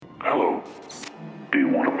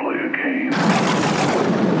game.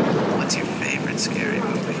 What's your favorite scary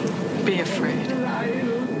movie? Be afraid.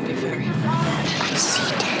 Be very afraid.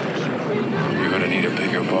 See dead people. You're gonna need a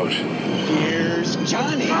bigger boat. Here's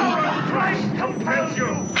Johnny. The power of Christ compels you!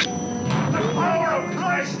 The power of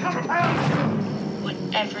Christ compels you!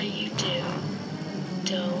 Whatever you do,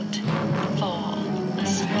 don't fall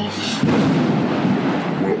asleep.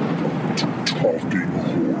 Welcome to Talking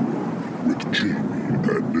Horror with Jamie and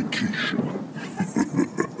Nikisha.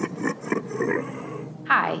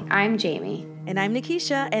 Hi, I'm Jamie. And I'm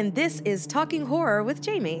Nikisha, and this is Talking Horror with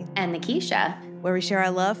Jamie. And Nikisha. Where we share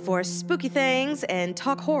our love for spooky things and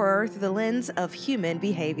talk horror through the lens of human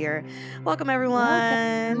behavior. Welcome,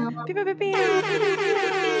 everyone.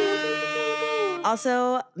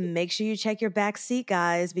 Also, make sure you check your back seat,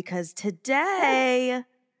 guys, because today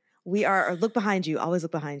we are, or look behind you, always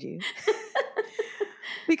look behind you.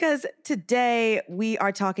 Because today we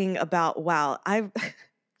are talking about, I'm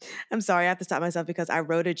sorry, I have to stop myself because I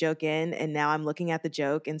wrote a joke in and now I'm looking at the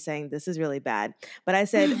joke and saying this is really bad. But I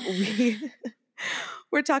said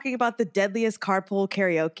we're talking about the deadliest carpool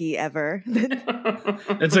karaoke ever.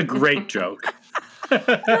 It's a great joke. The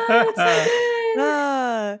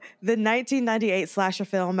 1998 slasher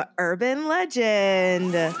film Urban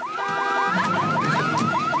Legend.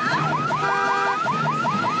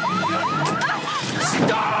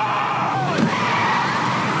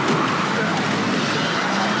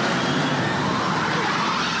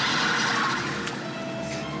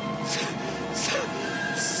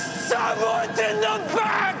 Someone's in the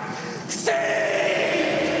back seat!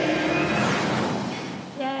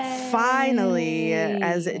 Yay. Finally,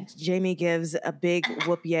 as Jamie gives a big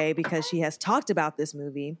whoop yay because she has talked about this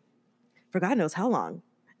movie for God knows how long.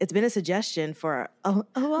 It's been a suggestion for a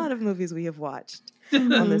lot of movies we have watched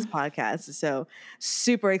on this podcast. So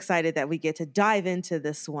super excited that we get to dive into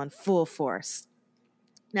this one full force.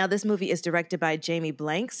 Now, this movie is directed by Jamie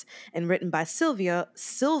Blanks and written by Silvio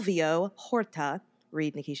Horta.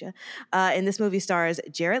 Read, Nikisha. And this movie stars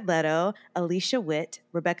Jared Leto, Alicia Witt,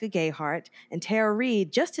 Rebecca Gayheart, and Tara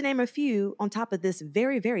Reid, just to name a few, on top of this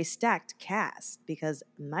very, very stacked cast. Because,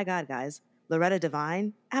 my God, guys, Loretta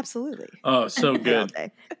Devine, absolutely. Oh, so good.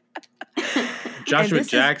 Joshua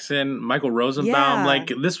Jackson, Michael Rosenbaum.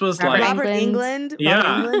 Like, this was Robert Englund.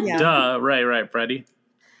 Yeah, duh. Right, Freddie.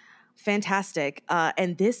 Fantastic.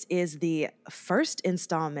 And this is the first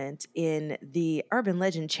installment in the Urban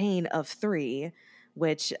Legend chain of 3,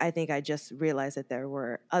 which I think I just realized that there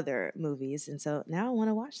were other movies. And so now I want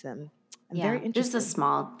to watch them. I'm very interested.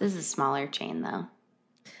 This is a smaller chain, though.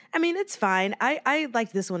 I mean, it's fine. I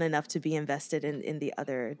liked this one enough to be invested in the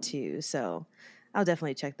other 2. So I'll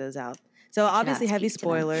definitely check those out. So obviously heavy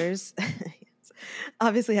spoilers.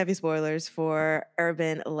 Obviously heavy spoilers for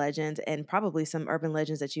Urban Legend and probably some Urban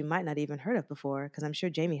Legends that you might not even heard of before, because I'm sure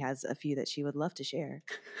Jamie has a few that she would love to share,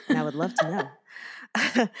 and I would love to know.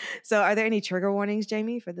 So are there any trigger warnings,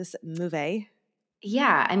 Jamie, for this movie?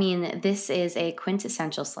 Yeah, I mean, this is a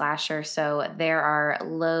quintessential slasher, so there are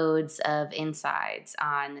loads of insides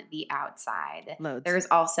on the outside. Loads. There's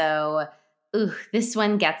also, this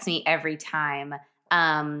one gets me every time.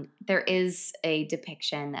 There is a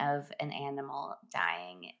depiction of an animal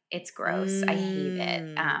dying. It's gross. I hate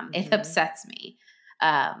it. It upsets me.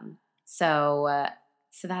 So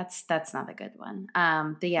that's not a good one.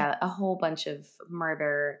 But yeah, a whole bunch of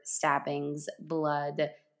murder, stabbings,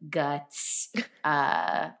 blood, guts,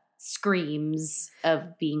 screams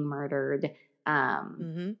of being murdered.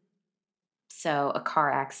 So a car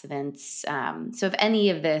accident. So if any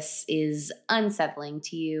of this is unsettling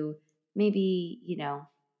to you, maybe,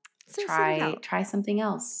 try something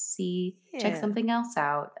else. Check something else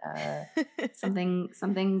out.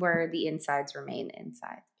 Something where the insides remain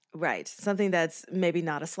inside. Right. Something that's maybe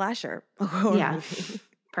not a slasher. Yeah,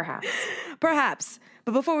 perhaps. Perhaps.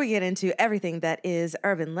 But before we get into everything that is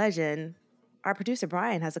Urban Legend, our producer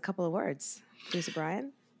Brian has a couple of words. Producer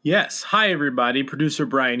Brian? Yes. Hi, everybody. Producer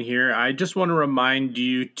Brian here. I just want to remind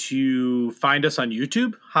you to find us on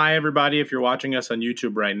YouTube. Hi, everybody. If you're watching us on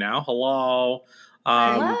YouTube right now, hello.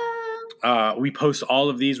 We post all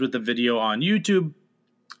of these with the video on YouTube.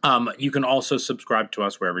 You can also subscribe to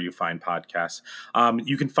us wherever you find podcasts.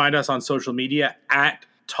 You can find us on social media at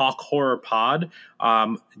Talk Horror Pod,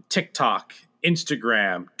 TikTok,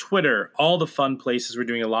 Instagram, Twitter, all the fun places. We're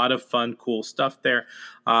doing a lot of fun, cool stuff there.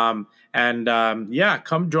 Come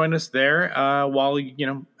join us there while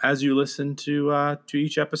as you listen to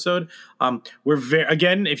each episode. We're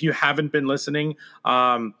again, if you haven't been listening,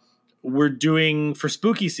 we're doing for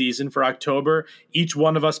spooky season for October. Each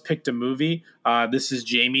one of us picked a movie. This is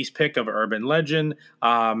Jamie's pick of Urban Legend.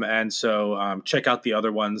 And so check out the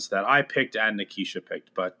other ones that I picked and Nikisha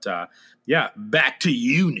picked. But yeah, back to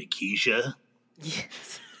you, Nikisha.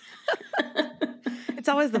 Yes. It's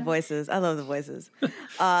always the voices. I love the voices.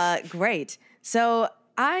 Great. So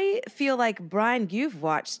I feel like, Brian, you've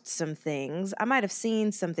watched some things. I might have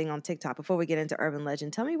seen something on TikTok before we get into Urban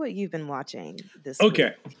Legend. Tell me what you've been watching this week.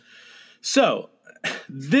 Okay. So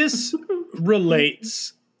this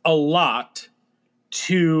relates a lot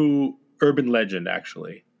to Urban Legend,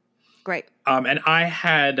 actually. Great. And I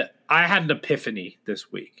had an epiphany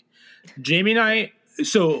this week. Jamie and I,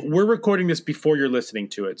 so we're recording this before you're listening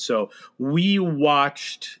to it. So we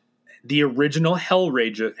watched the original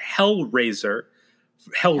Hellraiser. Hellraiser.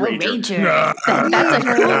 That's a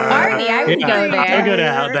cool party. I would go there. I go to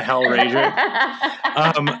the Hellraiser.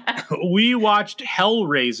 We watched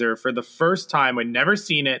Hellraiser for the first time. I'd never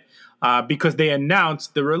seen it because they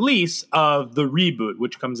announced the release of the reboot,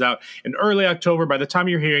 which comes out in early October. By the time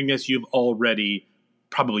you're hearing this, you've already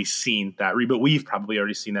probably seen that reboot. We've probably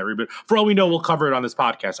already seen that reboot. For all we know, we'll cover it on this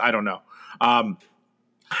podcast. I don't know.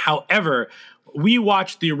 However, we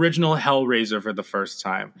watched the original Hellraiser for the first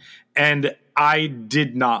time, and I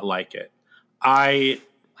did not like it.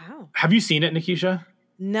 Wow. Have you seen it, Nikisha?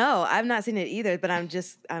 No, I've not seen it either, but I'm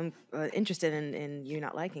interested in you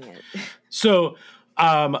not liking it. So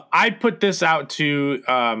I put this out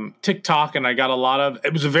to TikTok, and I got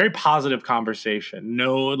it was a very positive conversation.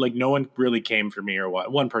 No one really came for me or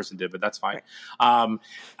what. One person did, but that's fine. But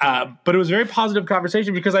it was a very positive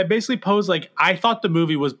conversation because I basically posed I thought the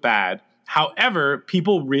movie was bad. However,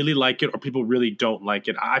 people really like it or people really don't like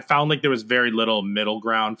it. I found there was very little middle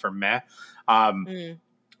ground for meh.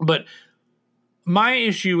 But my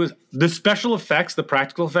issue was the special effects, the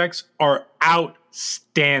practical effects are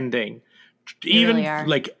outstanding. Even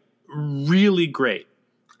really great.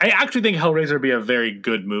 I actually think Hellraiser would be a very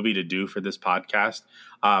good movie to do for this podcast,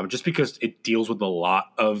 just because it deals with a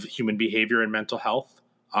lot of human behavior and mental health.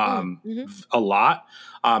 A lot.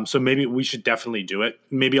 So maybe we should definitely do it.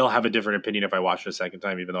 Maybe I'll have a different opinion if I watch it a second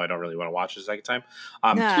time, even though I don't really want to watch it a second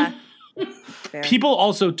time. People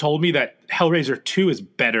also told me that Hellraiser 2 is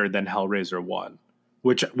better than Hellraiser 1,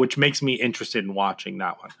 which makes me interested in watching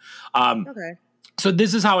that one. Okay. So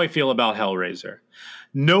this is how I feel about Hellraiser.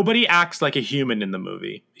 Nobody acts like a human in the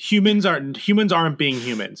movie. Humans aren't being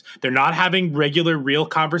humans. They're not having regular, real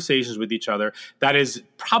conversations with each other. That is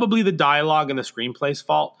probably the dialogue and the screenplay's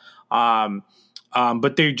fault.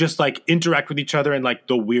 But they just interact with each other in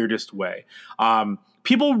the weirdest way.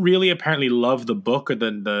 People really apparently love the book or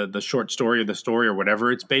the short story or the story or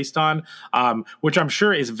whatever it's based on, which I'm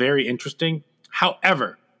sure is very interesting.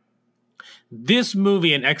 However, this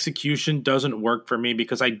movie and execution doesn't work for me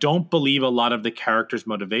because I don't believe a lot of the characters'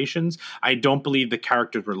 motivations. I don't believe the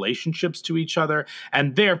characters' relationships to each other.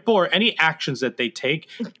 And therefore, any actions that they take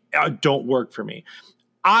don't work for me.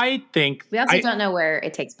 I think we also don't know where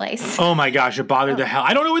it takes place. Oh my gosh, it bothered the hell.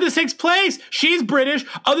 I don't know where this takes place. She's British.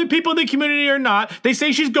 Other people in the community are not. They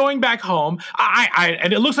say she's going back home.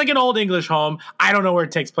 And it looks like an old English home. I don't know where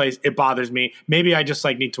it takes place. It bothers me. Maybe I just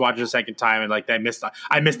need to watch it a second time and I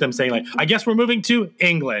missed them saying I guess we're moving to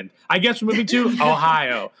England. I guess we're moving to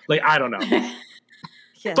Ohio. I don't know.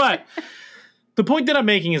 Yes. But the point that I'm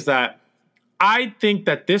making is that I think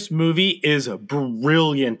that this movie is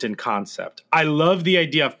brilliant in concept. I love the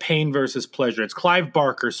idea of pain versus pleasure. It's Clive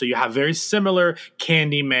Barker, so you have very similar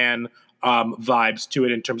Candyman vibes to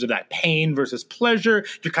it in terms of that pain versus pleasure.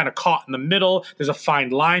 You're kind of caught in the middle. There's a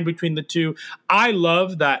fine line between the two. I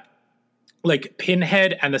love that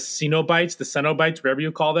Pinhead and the Cenobites, whatever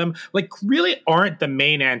you call them, really aren't the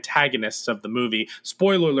main antagonists of the movie.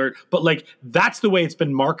 Spoiler alert, but that's the way it's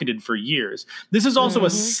been marketed for years. This is also a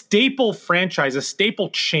staple franchise, a staple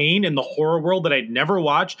chain in the horror world that I'd never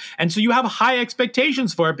watched. And so you have high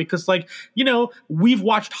expectations for it because we've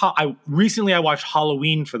watched, recently I watched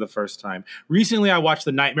Halloween for the first time. Recently I watched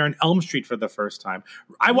The Nightmare on Elm Street for the first time.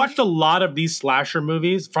 I watched a lot of these slasher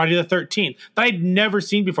movies, Friday the 13th, that I'd never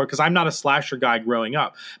seen before because I'm not a slasher guy growing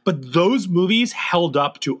up. But those movies held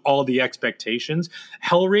up to all the expectations.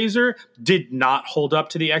 Hellraiser did not hold up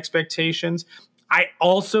to the expectations. I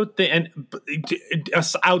also think, and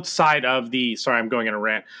outside of the, sorry, I'm going in a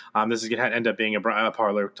rant. This is going to end up being a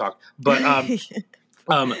parlor talk. But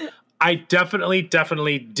I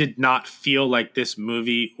definitely did not feel like this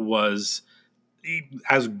movie was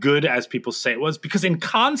as good as people say it was, because in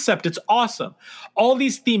concept it's awesome. All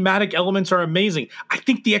these thematic elements are amazing. I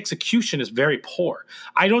think the execution is very poor.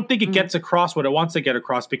 I don't think it gets across what it wants to get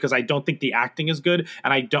across, because I don't think the acting is good,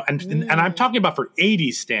 and I don't and I'm talking about for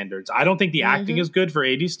 80s standards. I don't think the acting is good for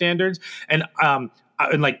 80s standards, and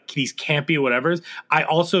like these campy whatevers. I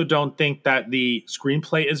also don't think that the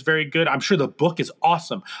screenplay is very good. I'm sure the book is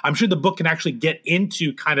awesome. I'm sure the book can actually get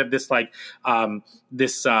into kind of this like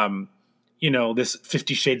this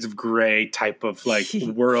 50 Shades of Grey type of like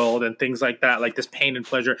world and things like that, like this pain and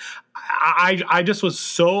pleasure. I just was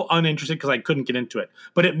so uninterested because I couldn't get into it.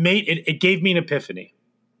 But it gave me an epiphany.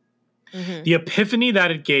 The epiphany that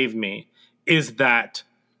it gave me is that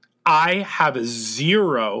I have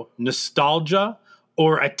zero nostalgia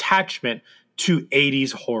or attachment to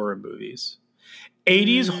 80s horror movies.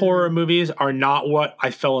 80s horror movies are not what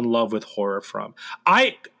I fell in love with horror from.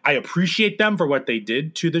 I appreciate them for what they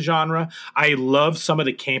did to the genre. I love some of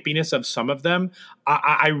the campiness of some of them.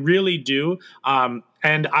 I really do.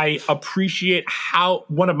 And I appreciate how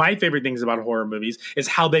one of my favorite things about horror movies is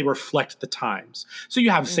how they reflect the times. So you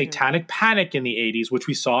have satanic panic in the 80s, which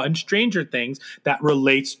we saw in Stranger Things, that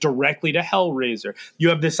relates directly to Hellraiser. You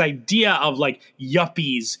have this idea of like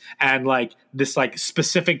yuppies and like this like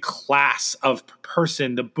specific class of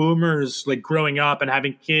person, the boomers, like growing up and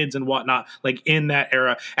having kids and whatnot, like in that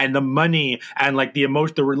era, and the money and like the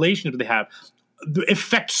emotion, the relationship they have.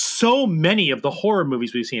 Affect so many of the horror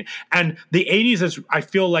movies we've seen. And the 80s is, I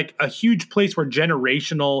feel like, a huge place where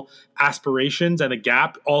generational aspirations and the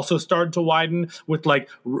gap also started to widen with like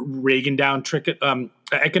Reagan down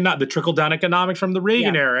the trickle down economics from the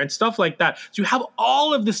Reagan era and stuff like that. So you have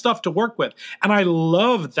all of this stuff to work with. And I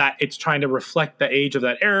love that it's trying to reflect the age of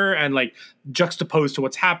that era and like juxtaposed to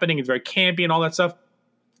what's happening. It's very campy and all that stuff.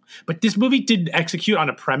 But this movie didn't execute on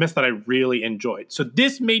a premise that I really enjoyed. So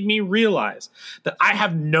this made me realize that I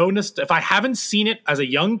have if I haven't seen it as a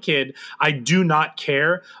young kid, I do not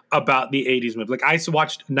care about the 80s movie. Like I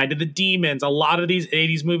watched Night of the Demons, a lot of these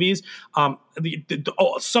 80s movies.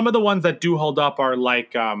 Some of the ones that do hold up are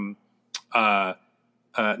like Nightmare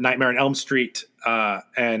on Elm Street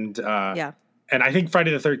and I think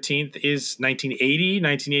Friday the 13th is 1980,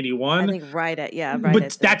 1981. I think right but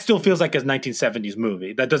at that still feels like a 1970s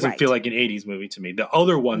movie. That doesn't feel like an 80s movie to me. The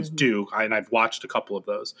other ones do, and I've watched a couple of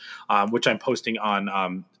those, which I'm posting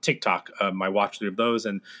on TikTok, my watch through of those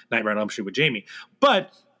and Nightmare on Elm Street with Jamie.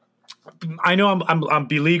 But I know I'm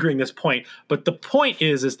beleaguering this point, but the point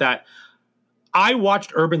is that I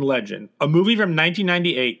watched Urban Legend, a movie from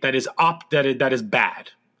 1998 that is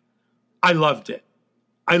bad. I loved it.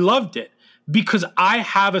 Because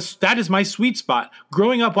that is my sweet spot.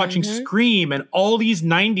 Growing up watching Scream and all these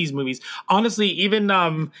 90s movies. Honestly, even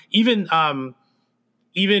Candyman,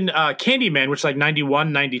 which is like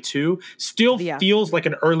 91, 92, still feels like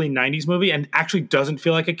an early 90s movie and actually doesn't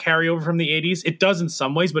feel like a carryover from the 80s. It does in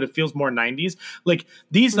some ways, but it feels more 90s. Like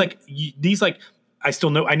these I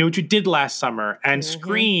Know What You Did Last Summer and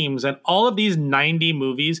Screams and all of these 90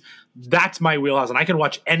 movies. That's my wheelhouse, and I can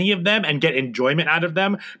watch any of them and get enjoyment out of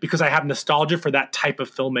them because I have nostalgia for that type of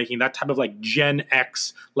filmmaking, that type of like Gen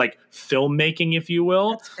X like filmmaking, if you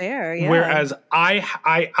will. That's fair, yeah. Whereas I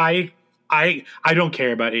don't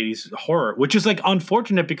care about 80s horror, which is like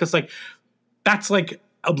unfortunate because like that's like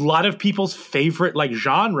a lot of people's favorite like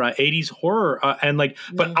genre, 80s horror, and like,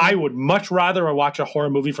 but I would much rather watch a horror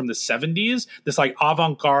movie from the 70s, this like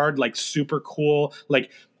avant-garde, like super cool, like.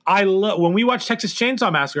 When we watched Texas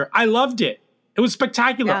Chainsaw Massacre, I loved it. It was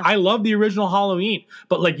spectacular. Yeah. I love the original Halloween,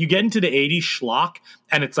 but like you get into the 80s schlock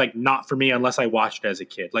and it's like not for me unless I watched it as a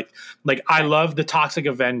kid. Like I love the Toxic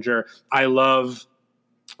Avenger. I love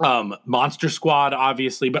Monster Squad,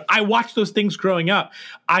 obviously, but I watched those things growing up.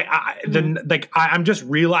 I'm just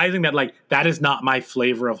realizing that like that is not my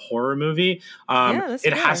flavor of horror movie.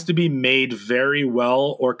 It has to be made very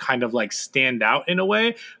well or kind of like stand out in a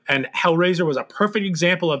way. And Hellraiser was a perfect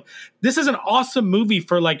example of this is an awesome movie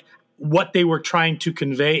for like what they were trying to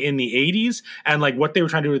convey in the 80s and like what they were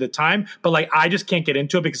trying to do at the time. But like I just can't get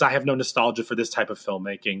into it because I have no nostalgia for this type of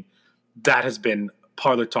filmmaking. That has been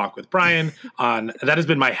Parlor Talk with Brian that has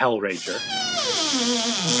been my Hellraiser.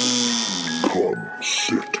 Come,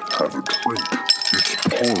 sit, have a drink. It's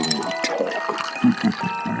Parlor Talk.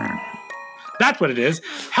 That's what it is.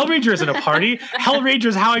 Hellraiser isn't a party. Hellraiser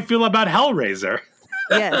is how I feel about Hellraiser.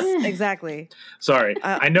 Yes, exactly. Sorry.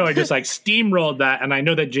 I know I just like steamrolled that, and I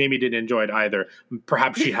know that Jamie didn't enjoy it either.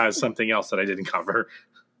 Perhaps she has something else that I didn't cover.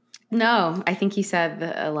 No, I think you said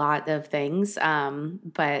a lot of things.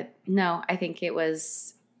 But no, I think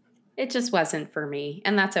it just wasn't for me,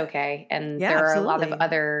 and that's okay. And there are a lot of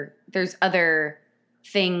there's other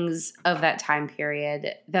things of that time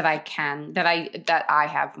period that I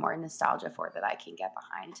have more nostalgia for, that I can get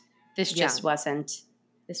behind. This just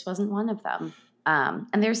wasn't one of them.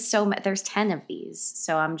 And there's 10 of these.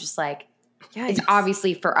 So I'm just like, it's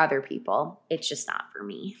obviously for other people. It's just not for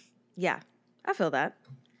me. Yeah, I feel that.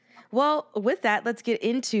 Well, with that, let's get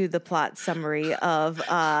into the plot summary of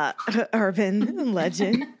Urban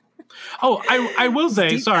Legend. Oh, I will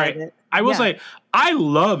say, sorry. I will say, I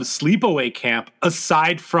love Sleepaway Camp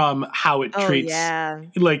aside from how it treats,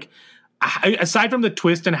 like, aside from the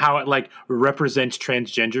twist and how it, like, represents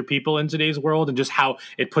transgender people in today's world and just how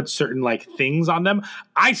it puts certain, like, things on them.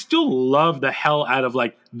 I still love the hell out of,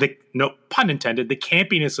 like, no pun intended, the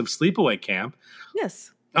campiness of Sleepaway Camp.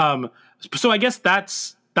 Yes. So I guess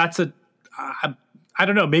that's I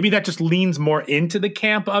don't know. Maybe that just leans more into the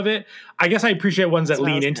camp of it. I guess I appreciate ones that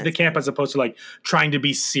lean into the camp as opposed to like trying to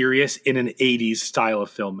be serious in an 80s style of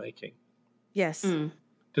filmmaking. Yes.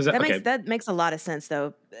 Does that makes a lot of sense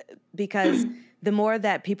though, because the more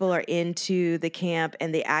that people are into the camp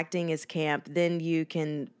and the acting is camp, then you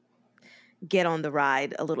can get on the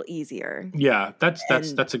ride a little easier. Yeah, that's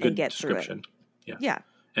a good description. Yeah.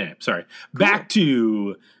 Anyway, sorry. Cool. Back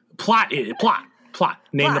to plot.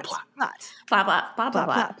 Name the plot. Plot. What's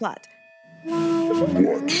the plot?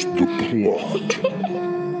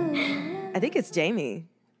 I think it's Jamie,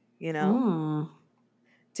 to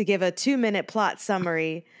give a 2-minute plot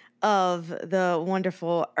summary of the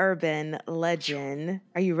wonderful Urban Legend.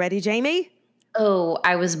 Are you ready, Jamie? Oh,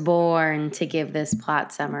 I was born to give this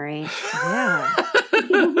plot summary. Yeah.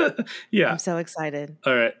 Yeah. I'm so excited.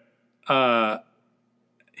 All right.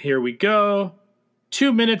 Here we go.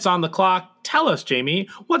 2 minutes on the clock. Tell us, Jamie,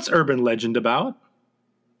 what's Urban Legend about?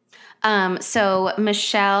 So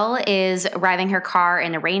Michelle is riding her car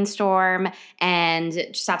in a rainstorm and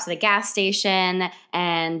stops at a gas station,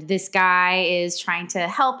 and this guy is trying to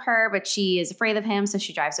help her, but she is afraid of him, so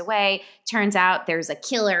she drives away. Turns out there's a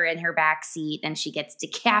killer in her backseat, and she gets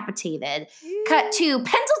decapitated. Cut to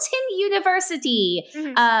Pendleton University,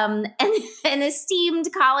 an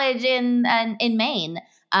esteemed college in Maine.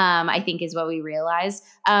 I think is what we realized.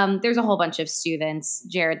 There's a whole bunch of students,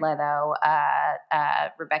 Jared Leto,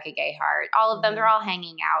 Rebecca Gayheart, all of them, they're all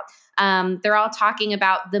hanging out. They're all talking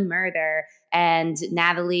about the murder, and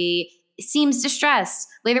Natalie seems distressed.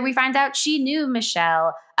 Later we find out she knew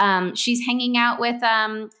Michelle. She's hanging out with,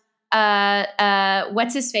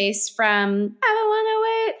 what's his face from I Don't Wanna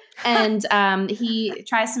Wait? And he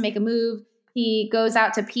tries to make a move. He goes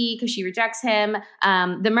out to pee because she rejects him.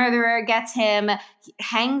 The murderer gets him,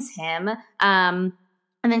 hangs him. And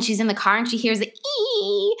then she's in the car and she hears the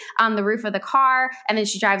ee on the roof of the car. And then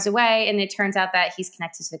she drives away, and it turns out that he's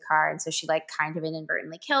connected to the car. And so she like kind of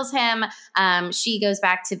inadvertently kills him. She goes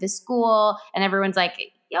back to the school, and everyone's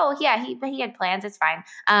like, oh, yeah, he had plans. It's fine.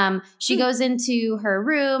 She goes into her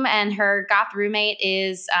room, and her goth roommate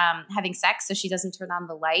is having sex, so she doesn't turn on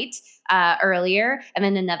the light earlier. And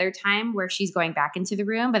then another time where she's going back into the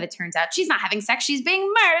room, but it turns out she's not having sex. She's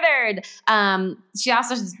being murdered. She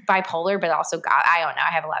also is bipolar, but also goth. I don't know.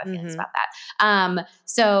 I have a lot of feelings about that.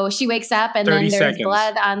 So she wakes up, and then there's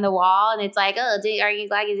blood on the wall, and it's like, oh, are you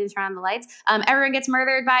glad you didn't turn on the lights? Everyone gets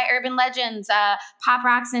murdered by urban legends, pop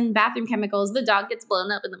rocks and bathroom chemicals. The dog gets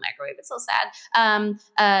blown up in the microwave. It's so sad.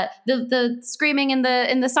 The screaming in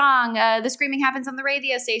the song, the screaming happens on the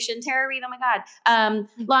radio station. Tara Reid, oh my God.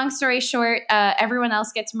 Long story short, everyone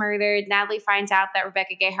else gets murdered. Natalie finds out that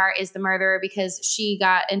Rebecca Gayheart is the murderer because she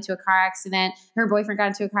got into a car accident. Her boyfriend got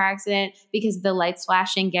into a car accident because of the lights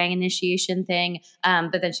flashing gang initiation thing.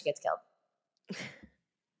 But then she gets killed.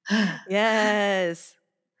 Yes.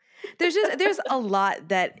 There's a lot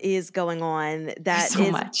that is going on that is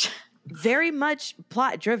much. Very much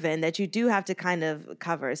plot driven that you do have to kind of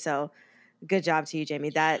cover. So good job to you, Jamie.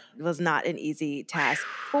 That was not an easy task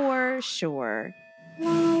for sure.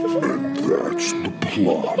 And that's the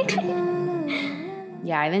plot.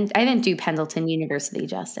 Yeah, I didn't do Pendleton University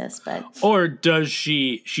justice, but or does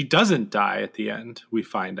she doesn't die at the end, we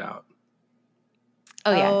find out.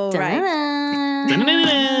 Oh yeah. Oh, right.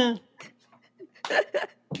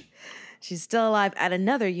 She's still alive at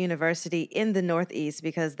another university in the Northeast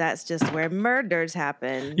because that's just where murders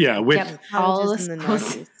happen. Yeah, with colleges in the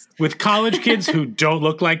Northeast. With college kids who don't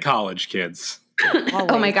look like college kids.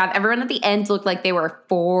 Oh my God. Everyone at the end looked like they were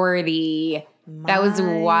 40. That was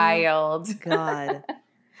wild. God.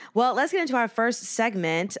 Well, let's get into our first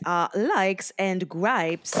segment, likes and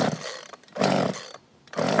gripes.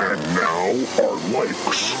 And now our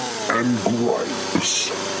likes and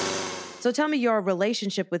gripes. So tell me your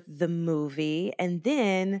relationship with the movie, and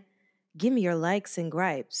then give me your likes and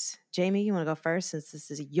gripes. Jamie, you want to go first since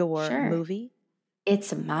this is your movie?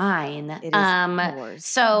 It's mine. It is yours.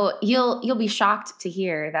 So you'll be shocked to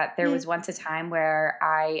hear that there was once a time where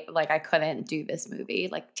I couldn't do this movie,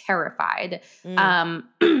 like terrified.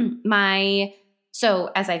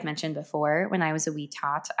 So as I've mentioned before, when I was a wee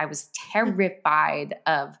tot, I was terrified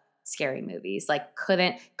of scary movies. Like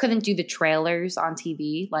couldn't do the trailers on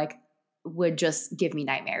TV, like would just give me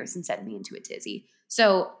nightmares and send me into a tizzy.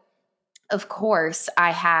 So of course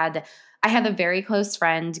I had a very close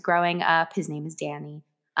friend growing up. His name is Danny.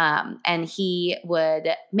 And he would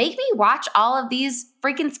make me watch all of these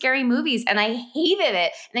freaking scary movies, and I hated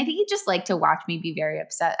it. And I think he just liked to watch me be very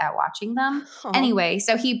upset at watching them. Aww. Anyway,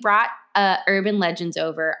 so he brought Urban Legends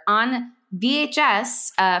over on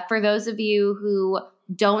VHS. For those of you who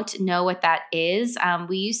don't know what that is,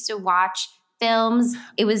 we used to watch films.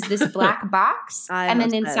 It was this black box, and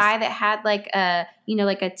then inside it had like a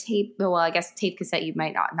tape. Well, I guess tape cassette. You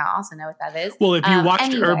might not also know what that is. Well, if you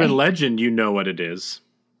watched Urban Legend, you know what it is.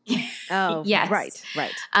 Oh, yes, right.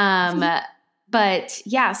 But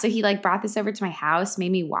yeah, so he like brought this over to my house,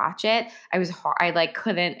 made me watch it. I like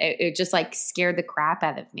couldn't. It just like scared the crap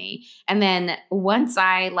out of me. And then once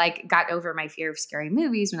I like got over my fear of scary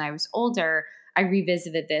movies when I was older, I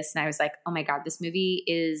revisited this and I was like, oh my God, this movie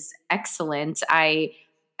is excellent. I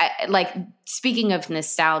like, speaking of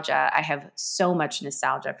nostalgia, I have so much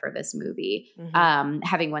nostalgia for this movie,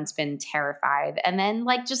 having once been terrified and then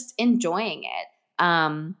like just enjoying it.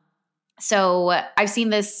 So I've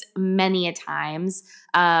seen this many a times,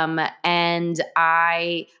 and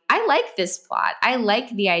I like this plot. I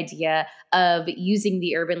like the idea of using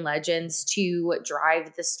the urban legends to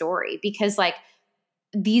drive the story, because like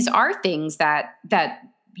these are things that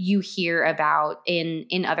you hear about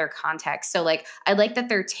in other contexts. So like I like that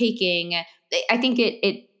they're taking. I think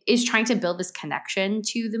it is trying to build this connection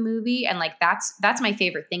to the movie, and like that's my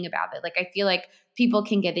favorite thing about it. Like I feel like people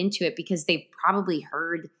can get into it because they've probably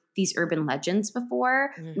heard these urban legends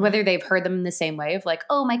before, whether they've heard them in the same way of like,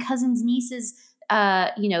 oh, my cousin's niece's,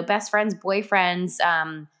 best friend's boyfriend's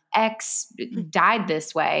ex died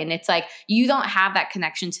this way. And it's like, you don't have that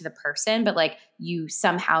connection to the person, but like you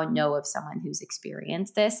somehow know of someone who's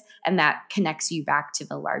experienced this, and that connects you back to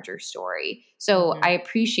the larger story. So I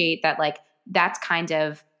appreciate that, like, that's kind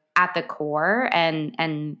of at the core, and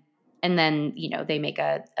then, they make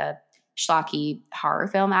a schlocky horror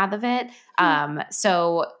film out of it.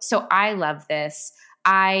 So I love this.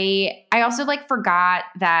 I also like forgot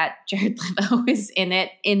that Jared Leto is in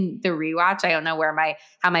it in the rewatch. I don't know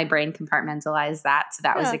how my brain compartmentalized that. So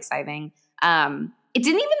that was exciting. It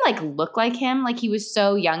didn't even like look like him. Like he was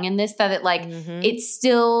so young in this that it like it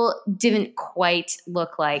still didn't quite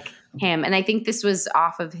look like him. And I think this was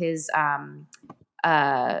off of his My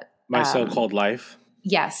So-Called Life.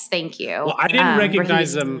 Yes, thank you. Well, I didn't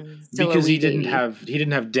recognize him because he didn't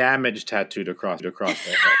have damage tattooed across their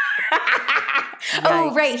head.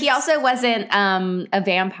 Oh, right. He also wasn't a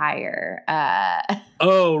vampire.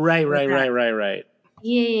 Oh, right.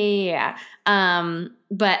 Yeah.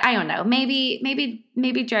 But I don't know.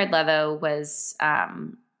 Maybe Jared Leto was,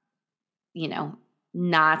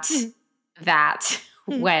 not that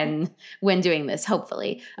when doing this.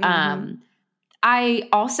 Hopefully. I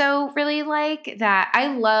also really like that. I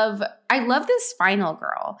love this final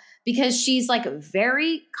girl because she's like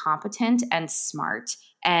very competent and smart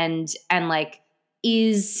and like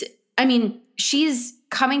she's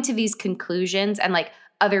coming to these conclusions, and like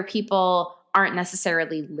other people aren't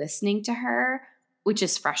necessarily listening to her, which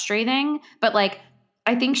is frustrating. But like,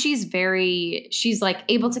 I think she's like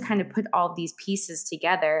able to kind of put all of these pieces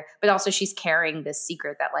together, but also she's carrying this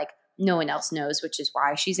secret that like no one else knows, which is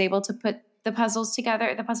why she's able to put the puzzle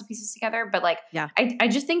pieces together. But like, yeah, I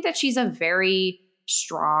just think that she's a very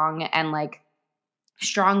strong and like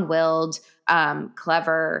strong-willed,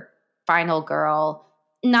 clever final girl.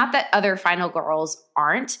 Not that other final girls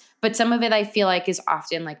aren't, but some of it I feel like is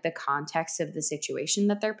often like the context of the situation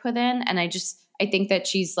that they're put in. And I think that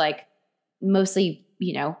she's like mostly,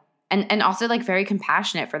 and also like very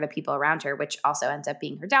compassionate for the people around her, which also ends up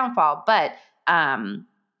being her downfall. But,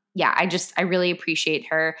 yeah, I really appreciate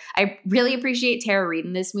her. I really appreciate Tara Reid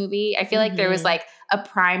in this movie. I feel like there was like a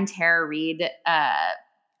prime Tara Reid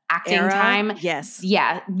acting era? Time. Yes.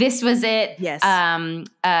 Yeah, this was it. Yes.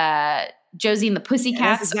 Josie and the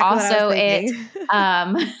Pussycats also it.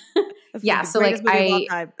 Yeah, so like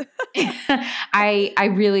I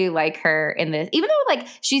really like her in this, even though like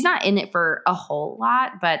she's not in it for a whole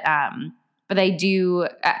lot, but I do.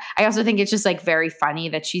 I also think it's just like very funny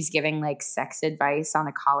that she's giving like sex advice on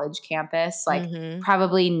a college campus. Like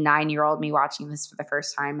probably 9-year-old me watching this for the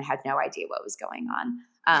first time had no idea what was going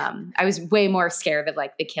I was way more scared of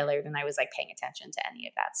like the killer than I was like paying attention to any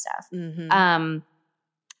of that stuff. Mm-hmm.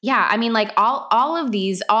 Yeah, I mean, like all of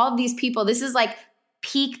these people, this is like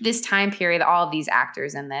peak this time period, all of these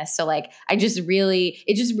actors in this. So like, it just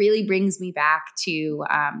really brings me back to,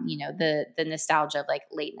 you know, the nostalgia of like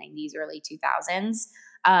late 90s, early 2000s.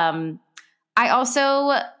 I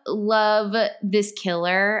also love this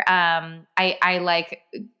killer. I like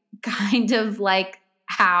kind of like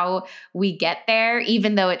how we get there,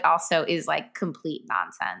 even though it also is like complete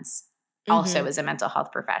nonsense. Also as a mental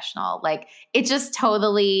health professional, like it's just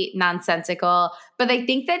totally nonsensical. But I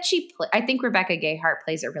think that I think Rebecca Gayheart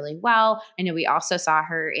plays it really well. I know we also saw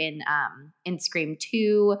her in Scream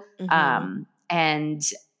 2, and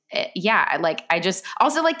yeah, like I just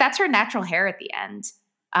also like that's her natural hair at the end.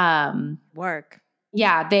 Work.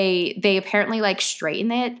 Yeah, they apparently like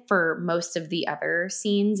straighten it for most of the other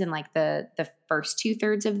scenes in like the first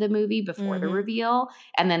 2/3 of the movie before the reveal,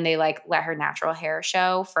 and then they like let her natural hair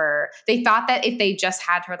show they thought that if they just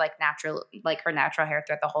had her like her natural hair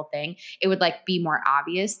throughout the whole thing, it would like be more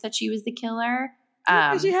obvious that she was the killer.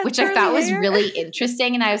 Which I thought was really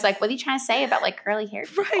interesting, and I was like, what are you trying to say about like curly hair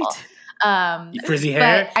people? Right. Frizzy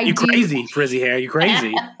hair? Crazy. Frizzy hair, you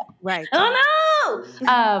crazy. Right. Oh no.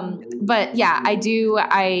 But yeah, I do.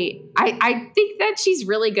 I think that she's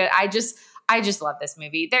really good. I just love this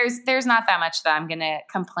movie. There's not that much that I'm going to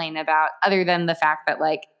complain about other than the fact that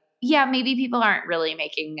like, yeah, maybe people aren't really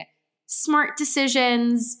making smart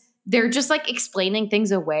decisions. They're just like explaining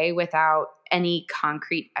things away without any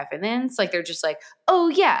concrete evidence. Like they're just like, oh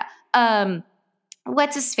yeah,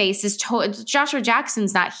 what's his face is Joshua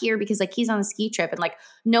Jackson's not here because like he's on a ski trip, and like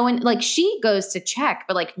no one, like she goes to check,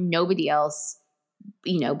 but like nobody else,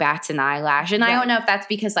 you know, bats an eyelash. And I don't know if that's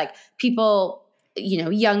because like people, you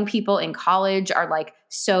know, young people in college are like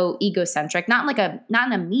so egocentric, not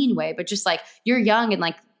in a mean way, but just like you're young and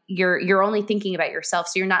like you're only thinking about yourself.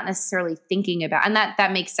 So you're not necessarily thinking about, and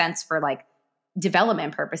that makes sense for like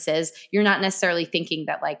development purposes. You're not necessarily thinking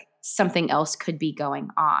that like something else could be going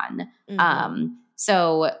on.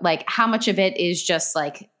 So like how much of it is just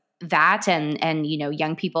like that and you know,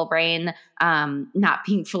 young people brain not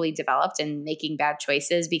being fully developed and making bad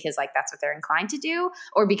choices because like that's what they're inclined to do,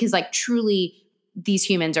 or because like truly these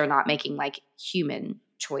humans are not making like human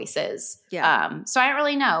choices. Yeah. So I don't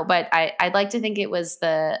really know, but I'd like to think it was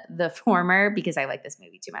the former because I like this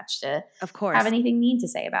movie too much to of course have anything mean to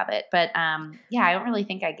say about it. But yeah, I don't really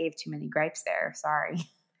think I gave too many gripes there. Sorry.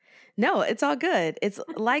 No, it's all good. It's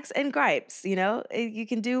likes and gripes, you know? You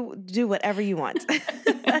can do whatever you want.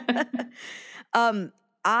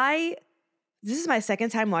 This is my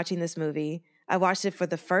second time watching this movie. I watched it for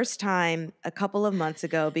the first time a couple of months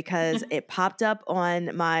ago because it popped up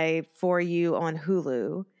on my For You on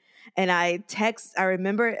Hulu. And I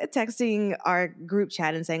remember texting our group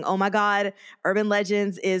chat and saying, oh my God, Urban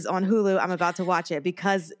Legends is on Hulu. I'm about to watch it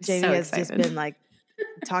because Jamie has just been like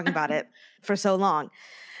talking about it for so long.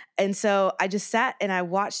 And so I just sat and I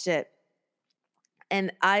watched it,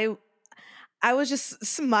 and I was just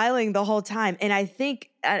smiling the whole time. And I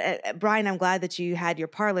think, Brian, I'm glad that you had your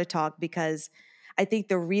parlor talk, because I think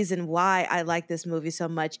the reason why I like this movie so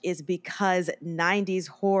much is because 90s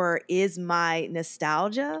horror is my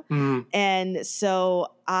nostalgia. And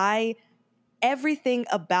so everything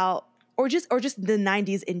about, or just the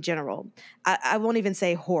 90s in general, I won't even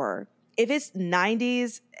say horror. If it's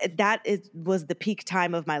 90s, was the peak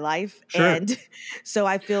time of my life. Sure. And so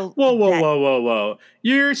I feel Whoa.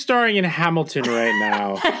 You're starring in Hamilton right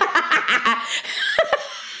now.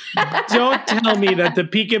 Don't tell me that the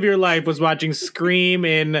peak of your life was watching Scream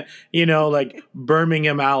in, you know, like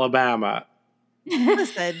Birmingham, Alabama.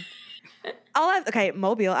 Listen,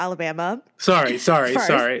 Mobile, Alabama. Sorry.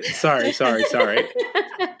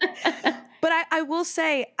 But I will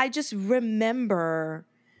say, I just remember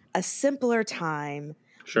a simpler time.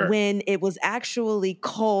 Sure. When it was actually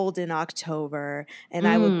cold in October, and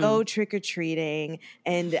I would go trick-or-treating,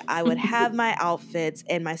 and I would have my outfits,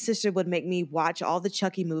 and my sister would make me watch all the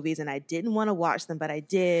Chucky movies, and I didn't want to watch them, but I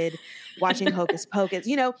did, watching Hocus Pocus,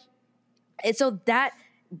 you know. And so that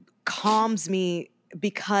calms me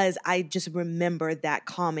because I just remember that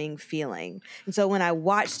calming feeling. And so when I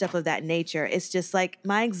watch stuff of that nature, it's just like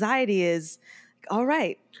my anxiety is, all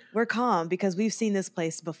right, we're calm because we've seen this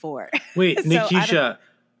place before. Wait, so Nikisha.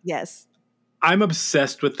 Yes. I'm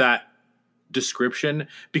obsessed with that description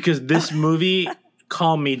because this movie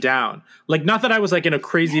calmed me down. Like, not that I was like in a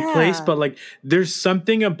crazy place, but like there's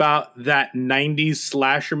something about that 90s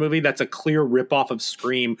slasher movie that's a clear ripoff of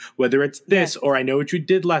Scream, whether it's this or I Know What You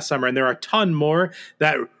Did Last Summer. And there are a ton more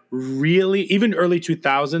that really, even early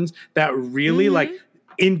 2000s, that really like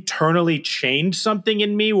internally changed something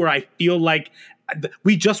in me where I feel like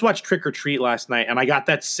we just watched Trick or Treat last night, and I got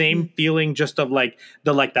that same feeling just of like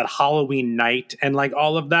that Halloween night and like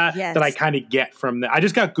all of that that I kind of get from that. I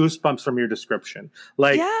just got goosebumps from your description.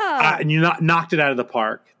 Like, and you knocked it out of the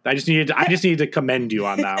park. I just needed to commend you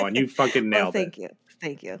on that one. You fucking nailed it.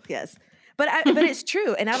 Thank you. Yes. But it's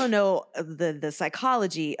true. And I don't know the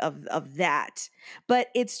psychology of that, but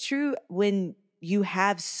it's true when you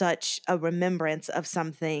have such a remembrance of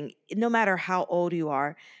something, no matter how old you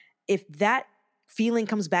are, if that feeling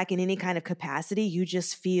comes back in any kind of capacity, you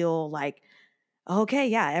just feel like, okay,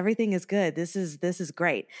 yeah, everything is good. This is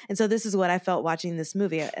great. And so this is what I felt watching this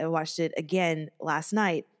movie. I watched it again last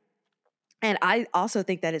night. And I also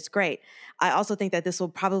think that it's great. I also think that this will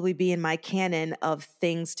probably be in my canon of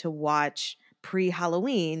things to watch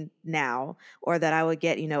pre-Halloween now, or that I would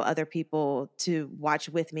get, other people to watch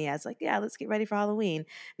with me as like, yeah, let's get ready for Halloween,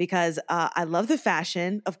 because I love the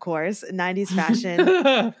fashion, of course, 90s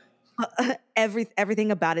fashion.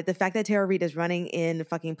 Everything about it. The fact that Tara Reid is running in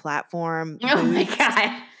fucking platform boots, oh my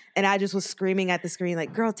God. And I just was screaming at the screen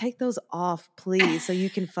like, girl, take those off, please, so you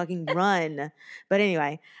can fucking run. But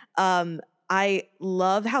anyway, I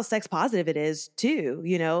love how sex positive it is too,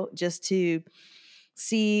 just to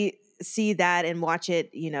see that and watch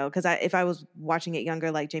it, because if I was watching it younger,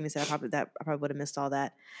 like Jamie said, I probably would have missed all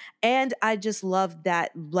that. And I just love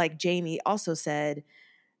that, like Jamie also said,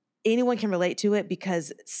 anyone can relate to it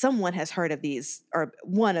because someone has heard of these, or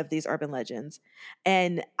one of these urban legends.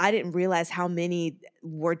 And I didn't realize how many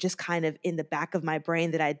were just kind of in the back of my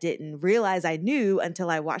brain that I didn't realize I knew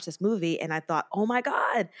until I watched this movie. And I thought, oh my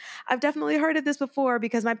God, I've definitely heard of this before,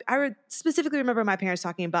 because I specifically remember my parents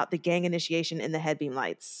talking about the gang initiation in the headbeam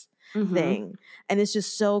lights thing. And it's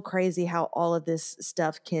just so crazy how all of this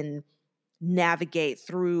stuff can navigate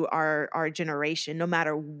through our generation, no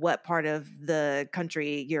matter what part of the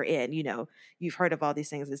country you're in. You've heard of all these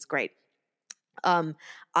things. It's great.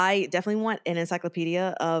 I definitely want an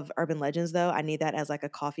encyclopedia of urban legends, though. I need that as like a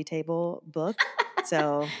coffee table book.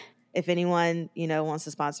 So if anyone wants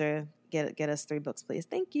to sponsor, get us 3 books, please.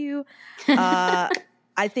 Thank you.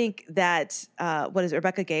 I think that,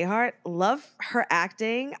 Rebecca Gayheart, love her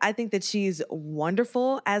acting. I think that she's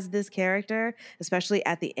wonderful as this character, especially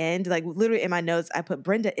at the end. Like, literally in my notes, I put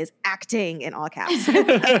Brenda is acting in all caps.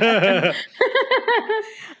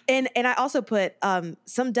 And I also put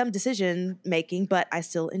some dumb decision making, but I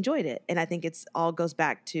still enjoyed it. And I think it's all goes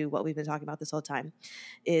back to what we've been talking about this whole time,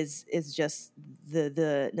 is just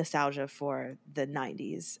the nostalgia for the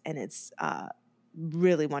 90s. And it's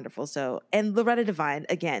really wonderful. So, and Loretta Devine,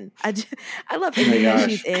 again, I love everything that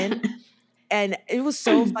she's in. And it was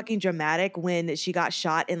so fucking dramatic when she got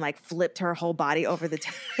shot and like flipped her whole body over the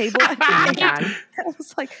table. Oh my God. I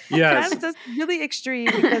was like, that's really extreme,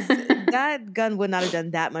 because that gun would not have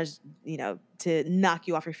done that much, to knock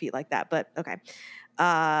you off your feet like that. But okay.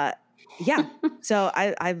 Yeah. So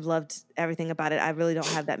I loved everything about it. I really don't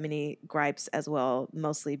have that many gripes as well,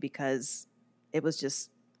 mostly because it was just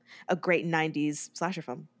a great 90s slasher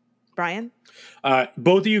film. Brian?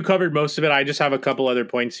 Both of you covered most of it. I just have a couple other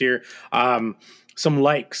points here. Some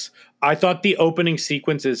likes. I thought the opening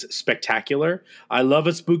sequence is spectacular. I love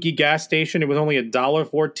a spooky gas station. It was only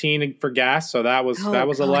 $1.14 for gas, so that was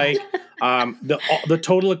a like. The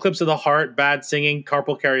total eclipse of the heart, bad singing,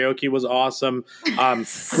 carpool karaoke was awesome.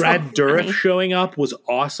 Brad Dourif showing up was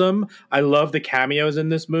awesome. I love the cameos in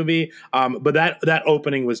this movie. But that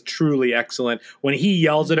opening was truly excellent. When he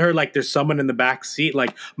yells at her like there's someone in the back seat,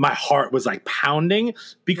 like my heart was like pounding,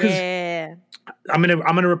 because I'm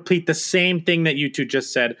gonna repeat the same thing that you two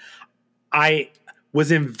just said. I was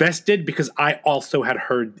invested because I also had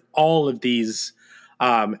heard all of these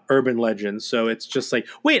urban legends. So it's just like,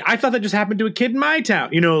 wait, I thought that just happened to a kid in my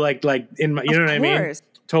town. Like in my, you know what I mean?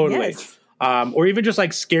 Totally. Yes. Or even just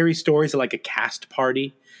like scary stories at like a cast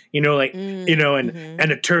party. And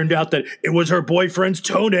it turned out that it was her boyfriend's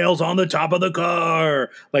toenails on the top of the car,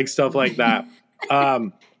 like stuff like that.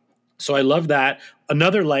 So I love that.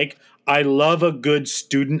 Another I love a good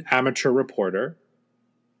student amateur reporter.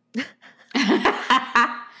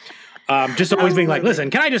 Just always being like, listen,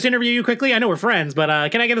 can I just interview you quickly? I know we're friends,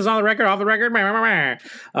 but can I get this on the record, off the record? That's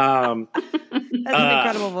an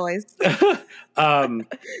incredible voice.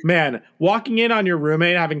 Man, walking in on your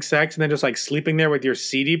roommate having sex and then just like sleeping there with your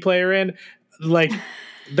CD player in, like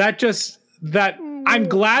I'm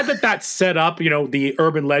glad that set up, the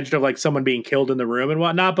urban legend of like someone being killed in the room and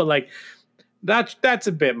whatnot, but like that's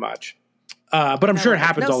a bit much. But I'm sure it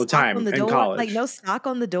happens all the time in college. Like no sock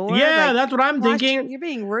on the door. Yeah, like, that's what I'm thinking. You're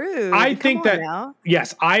being rude. I think that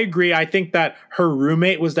yes, I agree. I think that her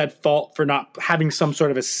roommate was at fault for not having some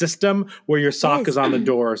sort of a system where your sock is on the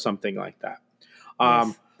door or something like that.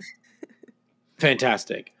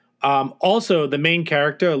 Fantastic. Also, the main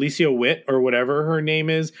character, Alicia Witt, or whatever her name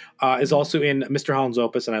is also in Mr. Holland's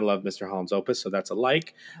Opus, and I love Mr. Holland's Opus, so that's a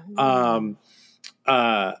like.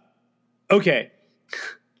 Okay.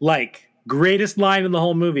 Like, greatest line in the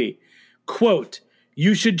whole movie. Quote,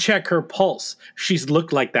 "You should check her pulse. She's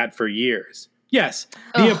looked like that for years." Yes,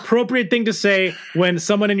 the appropriate thing to say when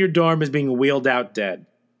someone in your dorm is being wheeled out dead.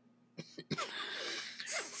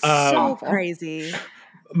 So crazy.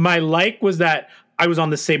 My like was that I was on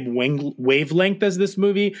the same wavelength as this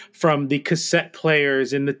movie, from the cassette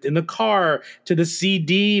players in the car to the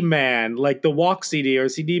CD man, like the walk CD or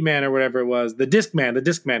CD man or whatever it was, the disc man,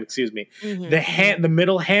 excuse me. The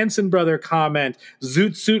middle Hanson brother comment,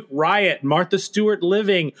 Zoot Suit Riot, Martha Stewart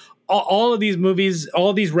Living, all of these movies,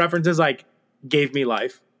 all these references like gave me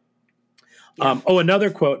life. Yeah.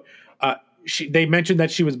 Another quote. They mentioned that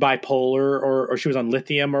she was bipolar or she was on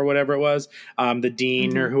lithium or whatever it was. The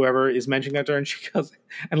dean or whoever is mentioning that to her, and she goes,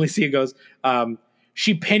 and Lucia goes,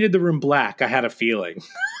 "She painted the room black. I had a feeling."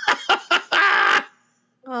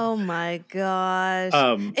 Oh my gosh!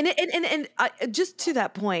 And just to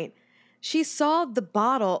that point, she saw the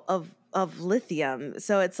bottle of lithium.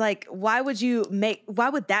 So it's like, why would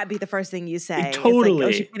that be the first thing you say? Totally. It's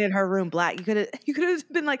like, she painted her room black. You could have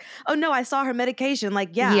been like, oh no, I saw her medication. Like,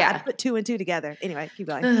 I put 2 and 2 together. Anyway, keep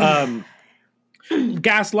going.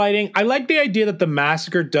 Gaslighting. I like the idea that the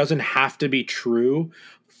massacre doesn't have to be true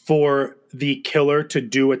for the killer to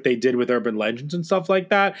do what they did with urban legends and stuff like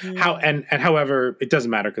that. However, it doesn't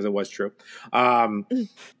matter because it was true. I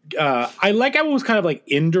like how it was kind of like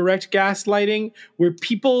indirect gaslighting, where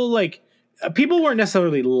people weren't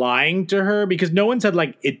necessarily lying to her because no one said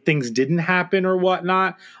like things didn't happen or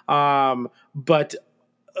whatnot. But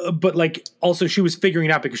like also she was figuring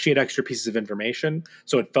it out because she had extra pieces of information,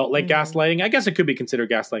 so it felt like gaslighting. I guess it could be considered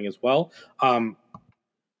gaslighting as well.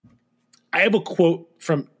 I have a quote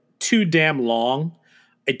from Too Damn Long.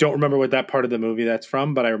 I don't remember what that part of the movie that's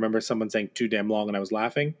from, but I remember someone saying too damn long and I was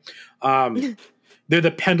laughing. They're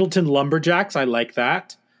the Pendleton Lumberjacks. I like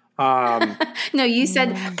that. No, you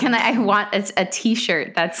said, I want a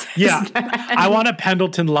t-shirt. That's I want a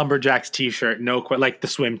Pendleton Lumberjacks t-shirt. No, like the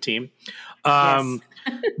swim team. Yes.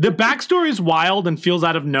 The backstory is wild and feels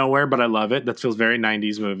out of nowhere, but I love it. That feels very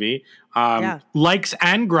 90s movie. Likes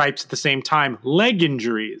and gripes at the same time. Leg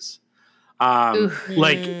injuries.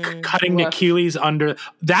 Cutting Achilles under.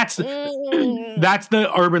 That's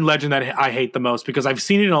the urban legend that I hate the most because I've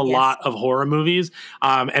seen it in a lot of horror movies.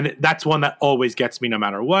 And that's one that always gets me no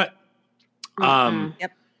matter what.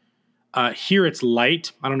 Here It's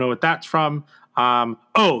Light. I don't know what that's from.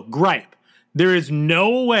 Gripe. There is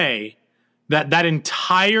no way that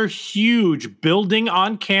entire huge building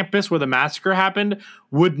on campus where the massacre happened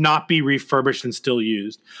would not be refurbished and still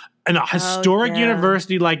used. In a historic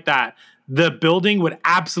university like that, the building would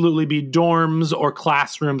absolutely be dorms or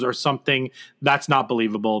classrooms or something. That's not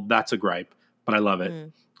believable. That's a gripe, but I love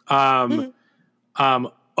it.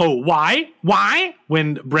 Why? Why?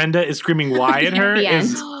 When Brenda is screaming why at her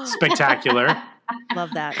is spectacular.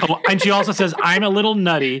 Love that. And she also says, "I'm a little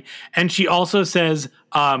nutty." And she also says,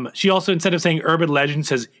 instead of saying urban legend,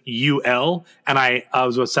 says UL. And I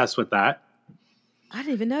was obsessed with that. I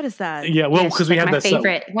didn't even notice that. Yeah, well, because we had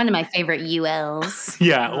one of my favorite ULs.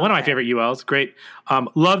 Yeah, one of my favorite ULs. Great.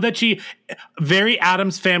 Love that she very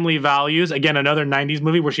Addams Family Values. Again, another 90s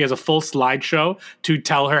movie where she has a full slideshow to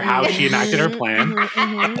tell her how she enacted her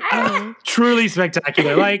plan. Truly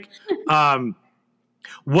spectacular. Like,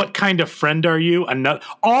 what kind of friend are you?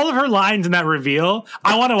 All of her lines in that reveal.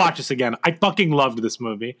 I want to watch this again. I fucking loved this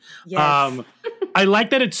movie. Yes. I like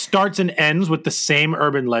that it starts and ends with the same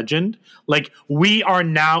urban legend. Like, we are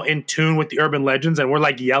now in tune with the urban legends and we're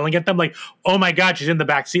like yelling at them like, oh my God, she's in the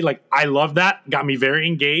back seat. Like, I love that. Got me very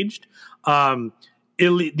engaged.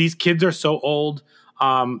 These kids are so old.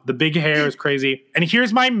 The big hair is crazy. And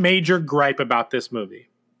here's my major gripe about this movie.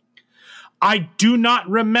 I do not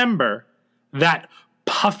remember that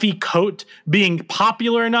puffy coat being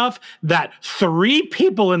popular enough that 3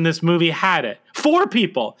 people in this movie had it. 4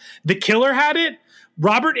 people. The killer had it.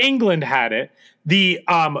 Robert Englund had it. The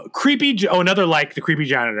creepy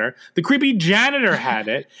janitor. The creepy janitor had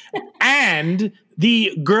it. And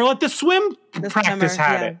the girl at the swim practice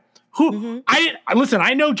had it.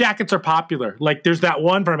 I know jackets are popular. Like, there's that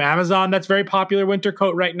one from Amazon that's very popular, winter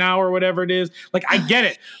coat right now or whatever it is. Like, I get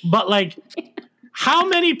it. But like, how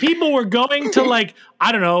many people were going to like,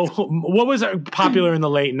 I don't know, what was popular in the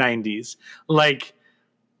late 90s? Like,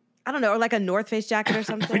 I don't know, or like a North Face jacket or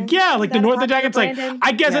something. Yeah, like the North Face jacket's like,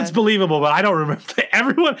 I guess it's believable, but I don't remember.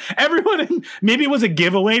 Everyone, maybe it was a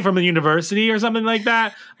giveaway from a university or something like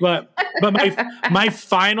that. But my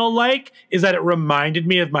final like is that it reminded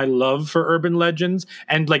me of my love for urban legends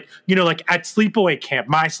and like, you know, like at sleepaway camp,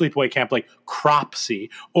 my sleepaway camp, like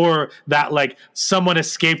Cropsey, or that like someone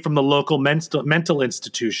escaped from the local mental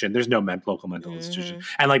institution. There's no local mental institution,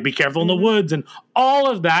 and like Be Careful in the Woods and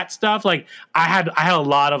all of that stuff. Like I had a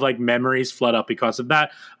lot of like memories flood up because of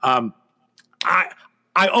that.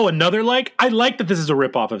 Another like, I like that this is a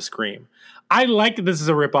ripoff of Scream. I like that this is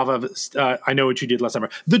a ripoff of I Know What You Did Last Summer.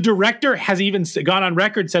 The director has even gone on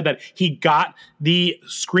record, said that he got the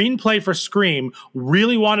screenplay for Scream,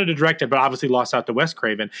 really wanted to direct it, but obviously lost out to Wes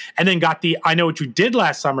Craven, and then got the I Know What You Did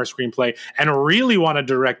Last Summer screenplay and really wanted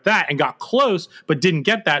to direct that and got close, but didn't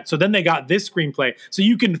get that. So then they got this screenplay. So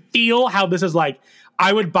you can feel how this is like,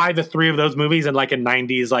 I would buy the 3 of those movies in like a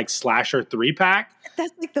 90s like slasher 3-pack.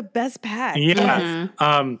 That's like the best pack. Yeah.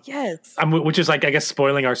 Yes. Which is like, I guess,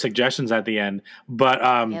 spoiling our suggestions at the end. But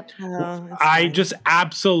I just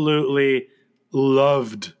absolutely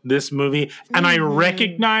loved this movie. And I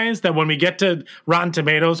recognize that when we get to Rotten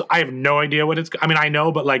Tomatoes, I have no idea what I mean, I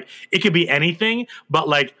know, but like it could be anything. But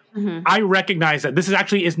like, I recognize that this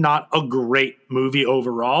is not a great movie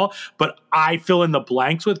overall, but I fill in the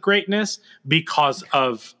blanks with greatness because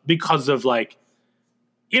of like,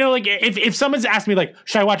 you know, like if someone's asked me like,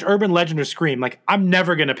 should I watch Urban Legend or Scream? Like, I'm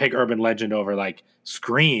never going to pick Urban Legend over like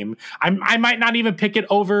Scream. I might not even pick it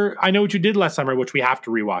over I Know What You Did Last Summer, which we have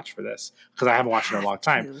to rewatch for this because I haven't watched it in a long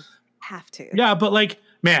time. Have to. Yeah, but like,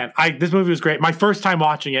 man, this movie was great. My first time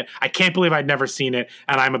watching it, I can't believe I'd never seen it,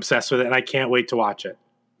 and I'm obsessed with it, and I can't wait to watch it.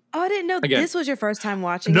 Oh, I didn't know this was your first time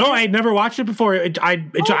watching it. No, I had never watched it before. I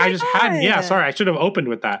just hadn't. Yeah, sorry. I should have opened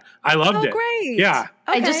with that. I loved it. Great. Yeah.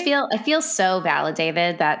 Okay. I feel so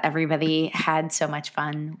validated that everybody had so much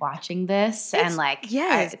fun watching this. And like,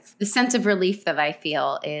 the sense of relief that I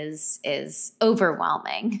feel is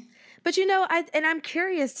overwhelming. But you know, I'm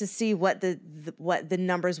curious to see what the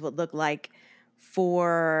numbers would look like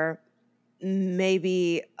for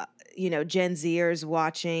maybe, Gen Zers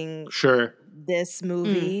watching this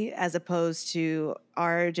movie as opposed to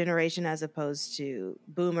our generation, as opposed to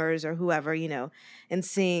boomers or whoever, and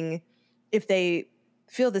seeing if they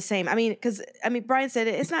feel the same. I mean, because Brian said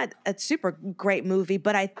it's not a super great movie,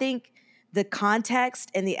 but I think the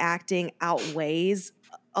context and the acting outweighs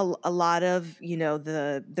a lot of,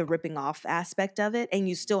 the ripping off aspect of it, and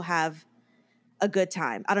you still have a good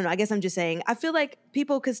time. I don't know. I guess I'm just saying, I feel like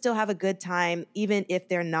people could still have a good time even if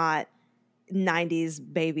they're not 90s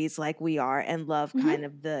babies like we are and love kind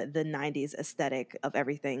of the 90s aesthetic of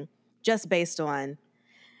everything just based on.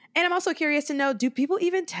 And I'm also curious to know, do people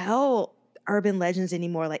even tell urban legends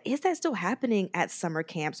anymore? Like, is that still happening at summer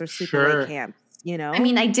camps or sleepaway camps? I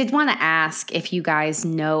mean, I did want to ask if you guys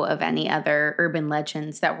know of any other urban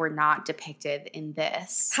legends that were not depicted in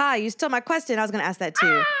this. Hi, you stole my question. I was going to ask that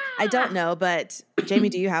too. I don't know, but Jamie,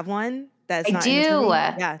 do you have one? I do.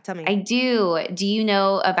 Yeah, tell me. I do. Do you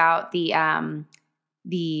know about the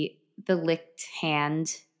licked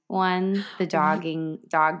hand one? The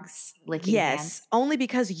dogs licking hand? Only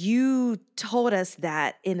because you told us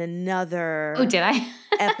that in another did I?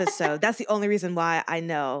 episode. That's the only reason why I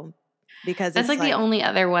know. Because that's like the only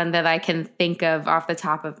other one that I can think of off the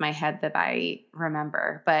top of my head that I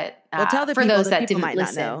remember. But tell the for people those that people didn't might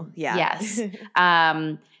listen, not know. Yeah. Yes.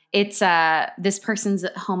 It's this person's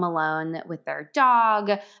at home alone with their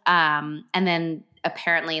dog. And then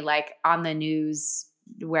apparently like on the news,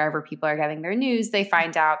 wherever people are getting their news, she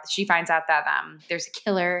finds out that there's a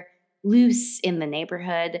killer loose in the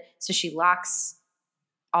neighborhood. So she locks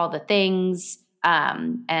all the things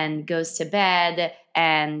and goes to bed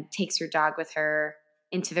and takes her dog with her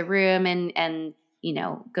into the room and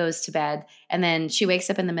goes to bed. And then she wakes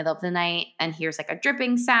up in the middle of the night and hears like a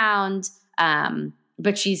dripping sound.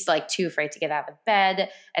 But she's like too afraid to get out of bed.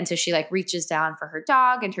 And so she like reaches down for her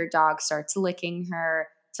dog and her dog starts licking her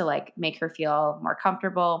to like make her feel more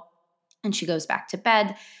comfortable. And she goes back to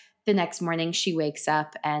bed. The next morning she wakes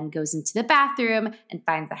up and goes into the bathroom and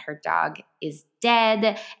finds that her dog is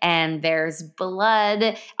dead and there's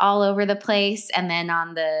blood all over the place. And then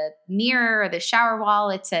on the mirror or the shower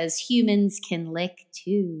wall, it says humans can lick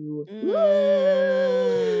too.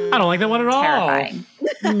 I don't like that one at all. Terrifying.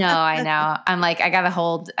 No, I know. I'm like, I gotta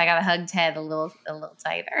hug Ted a little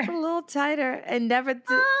tighter. A little tighter and never he's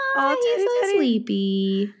so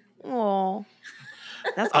sleepy. Oh.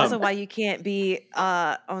 That's also why you can't be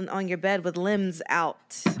on your bed with limbs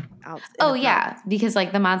out. out. Oh yeah, because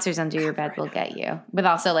like the monsters under your bed will get you, but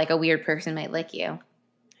also like a weird person might lick you.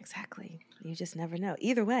 Exactly. You just never know.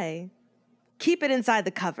 Either way, keep it inside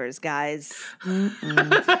the covers, guys.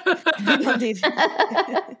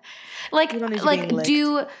 Like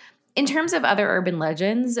in terms of other urban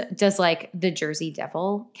legends, does like the Jersey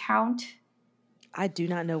Devil count? I do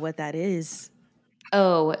not know what that is.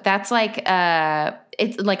 Oh, that's like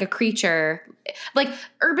it's like a creature. Like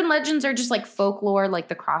urban legends are just like folklore, like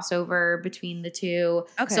the crossover between the two.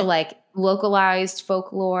 Okay. So like localized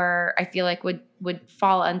folklore, I feel like would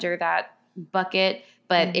fall under that bucket.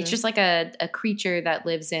 But it's just like a creature that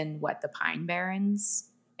lives in the Pine Barrens,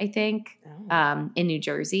 I think, in New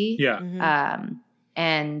Jersey. Yeah.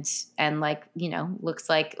 And like, you know, looks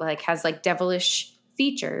like has like devilish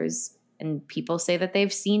features, and people say that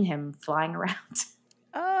they've seen him flying around.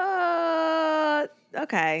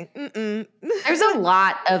 Okay. There's a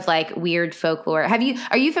lot of like weird folklore.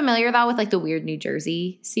 Are you familiar at all with like the Weird New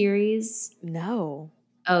Jersey series? No.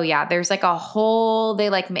 Oh yeah, there's like a whole, they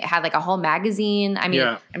like had like a whole magazine. I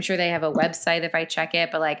mean, I'm sure they have a website if I check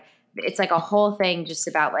it, but like it's like a whole thing just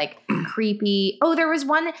about like creepy. Oh, there was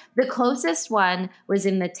one, the closest one was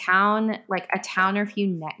in the town, like a town or a few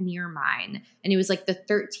near mine. And it was like the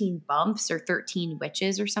 13 Bumps or 13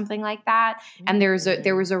 Witches or something like that. And there was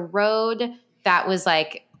a road that was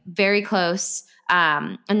like very close.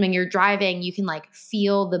 And when you're driving, you can like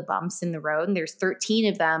feel the bumps in the road. And there's 13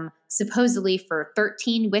 of them, supposedly for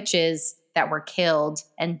 13 witches that were killed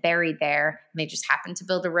and buried there. And they just happened to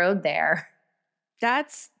build a road there.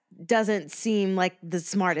 That doesn't seem like the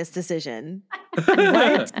smartest decision.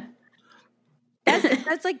 What?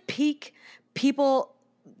 That's like peak people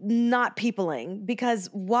not peopling, because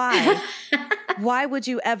why? Why would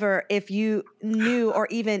you ever, if you knew, or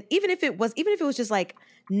even if it was just like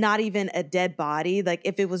not even a dead body, like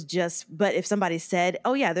if it was just, but if somebody said,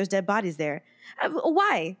 oh yeah, there's dead bodies there,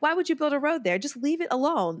 why would you build a road there? Just leave it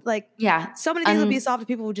alone. Like, yeah, so many things would be solved if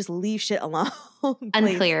people would just leave shit alone.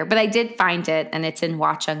 Unclear, but I did find it, and it's in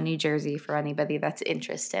Watchung, New Jersey, for anybody that's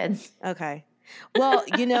interested. Okay, well,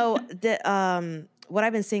 you know, what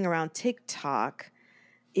I've been seeing around TikTok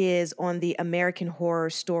is on the American Horror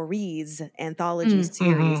Stories anthology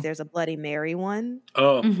series. There's a Bloody Mary one.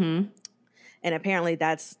 Oh. Mm-hmm. And apparently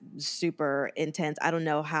that's super intense. I don't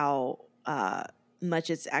know how much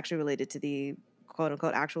it's actually related to the quote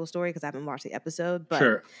unquote actual story, because I haven't watched the episode,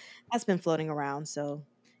 but that's been floating around. So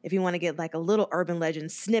if you want to get like a little urban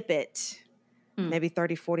legend snippet, maybe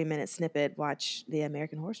 30, 40 minute snippet, watch the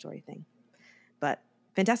American Horror Story thing. But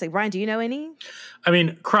fantastic. Brian, do you know any? I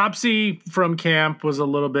mean, Cropsey from camp was a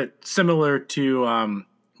little bit similar to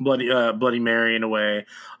Bloody Mary in a way.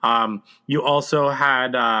 You also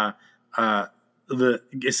had the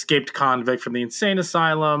escaped convict from the insane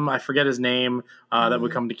asylum. I forget his name, that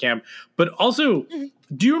would come to camp. But also,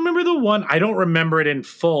 do you remember the one? I don't remember it in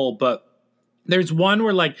full, but there's one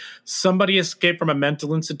where like somebody escaped from a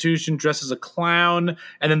mental institution dressed as a clown,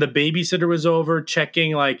 and then the babysitter was over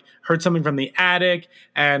checking, like heard something from the attic,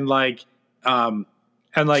 and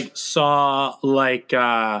saw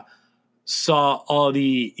all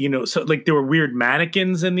the, you know, so like there were weird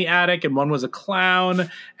mannequins in the attic, and one was a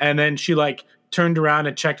clown, and then she like turned around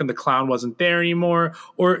and checked and the clown wasn't there anymore,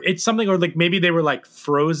 or it's something, or like maybe they were like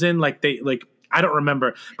frozen, like they like, I don't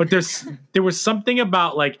remember, but there was something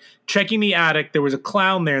about like checking the attic, there was a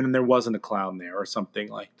clown there and then there wasn't a clown there or something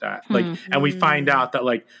like that. Like, and we find out that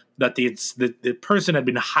like that the person had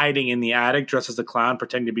been hiding in the attic dressed as a clown,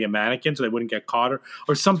 pretending to be a mannequin so they wouldn't get caught,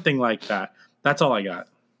 or something like that. That's all I got.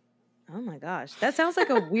 Oh my gosh. That sounds like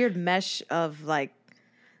a weird mesh of like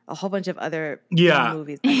a whole bunch of other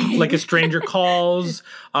movies. Like A Stranger Calls,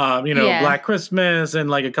 Black Christmas, and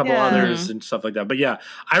like a couple others and stuff like that. But yeah,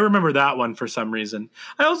 I remember that one for some reason.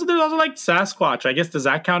 There's also like Sasquatch. I guess, does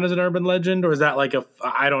that count as an urban legend, or is that like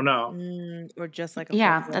I don't know. Or just like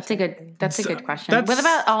that's a good question. What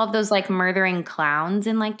about all of those like murdering clowns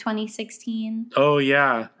in like 2016? Oh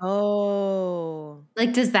yeah. Oh.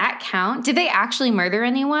 Like, does that count? Did they actually murder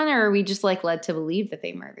anyone, or are we just like led to believe that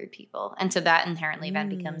they murdered people? And so that inherently then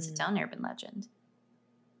becomes its own urban legend.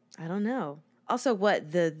 I don't know. Also,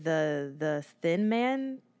 what the Thin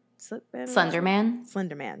Man? Slender Man.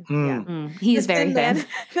 Yeah. He's very thin.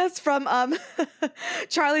 That's from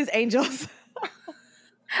Charlie's Angels.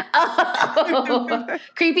 Oh,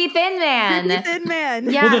 Creepy Thin Man. Creepy Thin Man.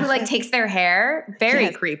 Yeah, who like takes their hair.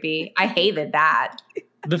 Very creepy. I hated that.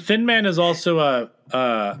 The Thin Man is also like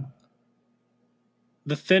a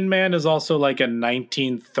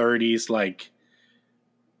 1930s like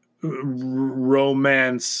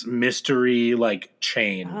romance mystery like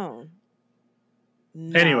chain. Oh.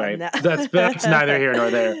 No, Anyway, no. that's neither here nor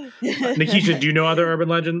there. Nikisha, do you know other urban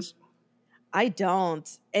legends? I don't.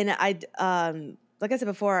 And like I said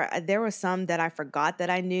before, there were some that I forgot that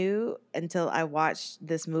I knew until I watched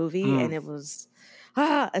this movie. And it was,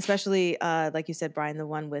 especially, like you said, Brian, the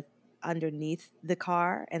one with underneath the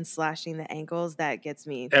car and slashing the ankles, that gets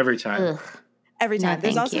me. Every time. Ugh. Every time. No,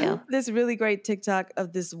 There's thank also you. this really great TikTok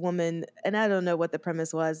of this woman, and I don't know what the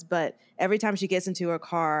premise was, but every time she gets into her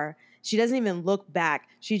car, she doesn't even look back.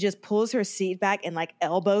 She just pulls her seat back and like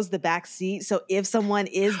elbows the back seat. So if someone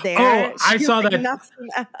is there, I saw like, that. knocks them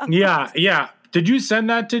out. Yeah. Did you send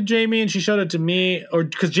that to Jamie and she showed it to me? Or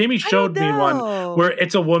because Jamie showed me one where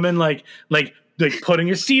it's a woman like putting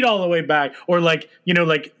your seat all the way back, or like, you know,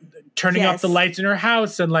 like turning off the lights in her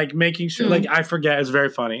house and like making sure, like, I forget. It's very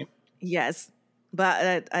funny. Yes.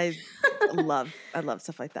 But I love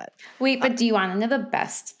stuff like that. Wait, but do you want to know the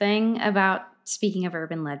best thing about, speaking of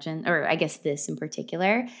urban legend, or I guess this in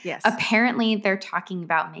particular? Yes. Apparently they're talking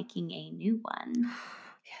about making a new one.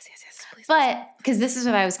 Yes. Please, but because this is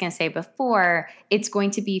what I was going to say before, it's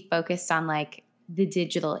going to be focused on like the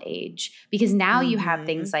digital age, because now you have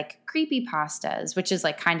things like creepypastas, which is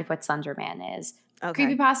like kind of what Slenderman is. Okay.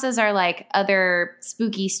 Creepypastas are like other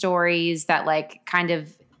spooky stories that like kind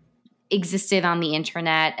of existed on the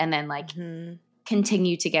internet and then like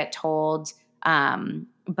continue to get told.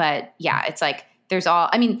 But yeah, it's like there's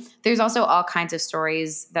also all kinds of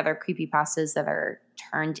stories that are creepypastas that are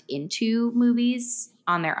turned into movies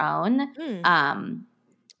on their own.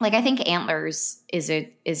 Like I think Antlers is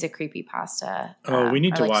a creepypasta. Oh, we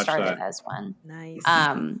need to watch started that as one. Nice.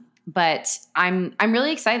 But I'm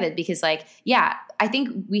really excited because like, yeah, I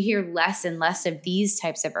think we hear less and less of these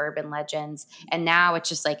types of urban legends. And now it's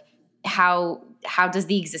just like, how does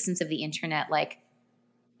the existence of the internet, like,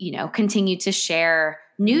 you know, continue to share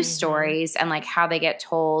news stories and like how they get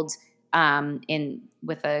told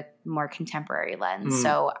with a more contemporary lens.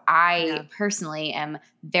 So I personally am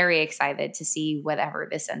very excited to see whatever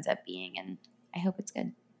this ends up being, and I hope it's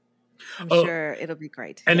good. I'm sure it'll be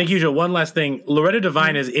great. And Nikisha, one last thing. Loretta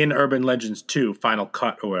Devine is in Urban Legends 2, Final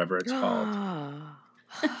Cut or whatever it's called.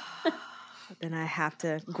 Then I have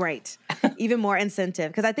to. Great. Even more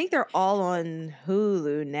incentive. Because I think they're all on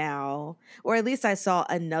Hulu now. Or at least I saw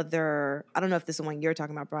another. I don't know if this is the one you're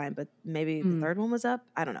talking about, Brian, but maybe the third one was up.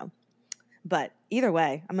 I don't know. But either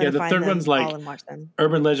way, I'm going to find them all and watch them.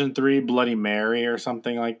 Urban Legend 3, Bloody Mary or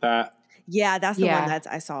something like that. Yeah, that's the one that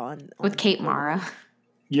I saw on with Kate Mara.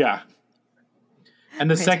 Yeah.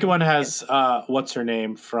 And the second one has, what's her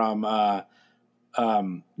name, from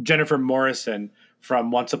Jennifer Morrison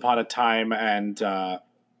from Once Upon a Time and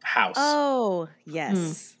House. Oh,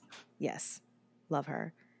 yes. Yes. Love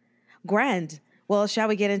her. Grand. Well, shall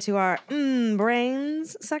we get into our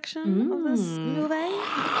brains section of this movie?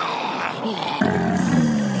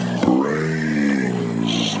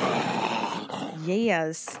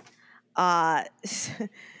 Yes.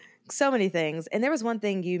 So many things. And there was one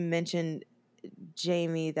thing you mentioned,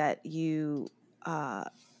 Jamie, that you I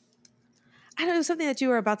don't know, something that you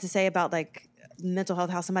were about to say about like mental health,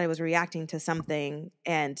 how somebody was reacting to something,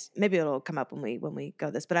 and maybe it'll come up when we go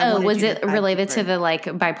this. But was it related to the like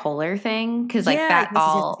bipolar thing? Because like that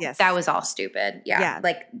was all stupid. Yeah,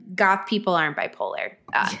 like goth people aren't bipolar.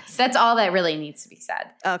 That's all that really needs to be said.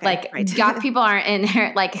 Okay, like goth people aren't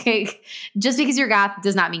inherent. Like just because you're goth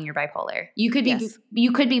does not mean you're bipolar. You could be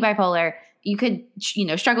bipolar. You could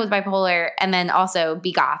struggle with bipolar and then also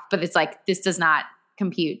be goth. But it's like this does not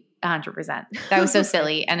compute 100%. That was so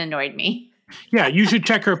silly and annoyed me. Yeah, you should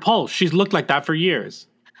check her pulse. She's looked like that for years.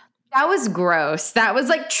 That was gross. That was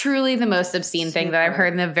like truly the most obscene thing that I've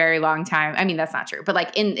heard in a very long time. I mean, that's not true, but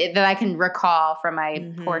like that I can recall from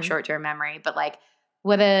my poor short-term memory. But like,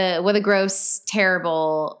 what a gross,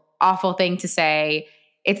 terrible, awful thing to say.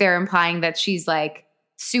 If they're implying that she's like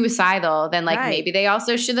suicidal, then like maybe they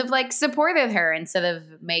also should have like supported her instead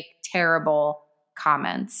of make terrible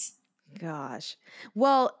comments. Gosh,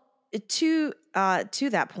 well. To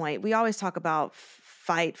that point, we always talk about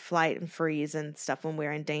fight, flight, and freeze and stuff when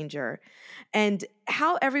we're in danger, and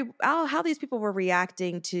how these people were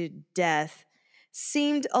reacting to death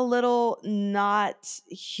seemed a little not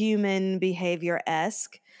human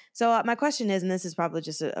behavior-esque. So my question is, and this is probably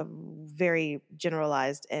just a very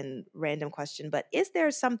generalized and random question, but is there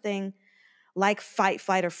something like fight,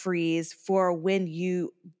 flight, or freeze for when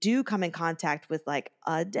you do come in contact with like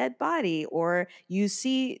a dead body or you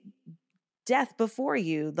see death before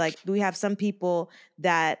you? Like we have some people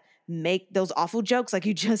that make those awful jokes like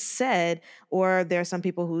you just said, or there are some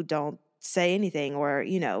people who don't say anything or,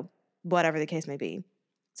 whatever the case may be.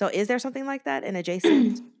 So is there something like that in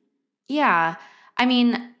adjacent? Yeah. I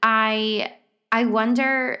mean, I I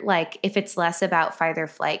wonder, like, if it's less about fight or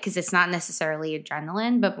flight, because it's not necessarily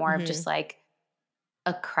adrenaline, but more of just like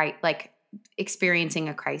like experiencing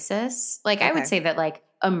a crisis. Like, I would say that like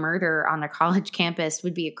a murder on a college campus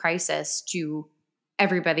would be a crisis to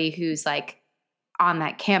everybody who's like on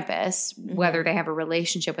that campus, whether they have a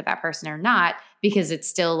relationship with that person or not, because it's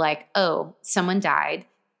still like, oh, someone died.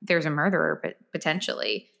 There's a murderer, but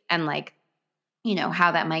potentially, and like, you know,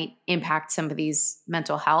 how that might impact somebody's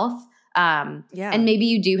mental health. And maybe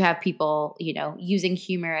you do have people, you know, using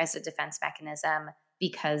humor as a defense mechanism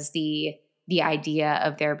because the idea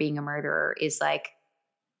of there being a murderer is like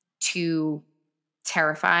too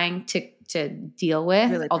terrifying to deal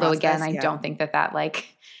with. Really although again, I don't think that like,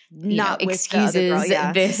 excuses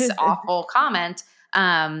this awful comment.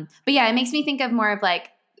 But yeah, it makes me think of more of like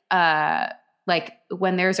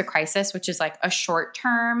when there's a crisis, which is like a short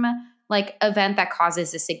term like event that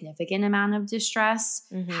causes a significant amount of distress,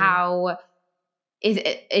 how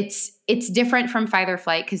it's different from fight or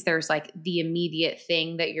flight because there's like the immediate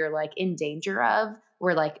thing that you're like in danger of,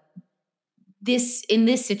 where like in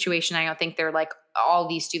this situation, I don't think they're like all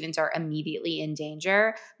these students are immediately in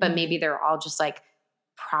danger, but maybe they're all just like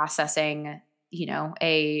processing, you know,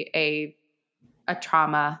 a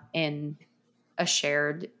trauma in a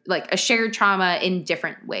shared trauma in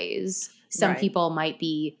different ways. Some people might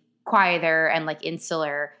be quieter and like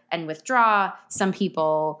insular and withdraw. Some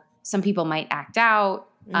people might act out.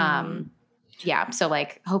 So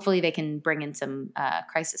like hopefully they can bring in some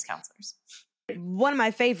crisis counselors. One of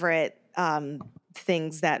my favorite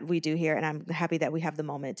things that we do here, and I'm happy that we have the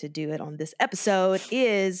moment to do it on this episode,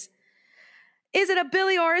 is it a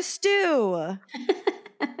Billy or a stew?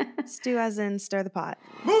 Stew as in stir the pot.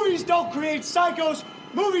 Movies don't create psychos.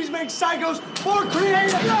 Movies make psychos more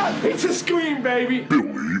creative. It's a scream, baby.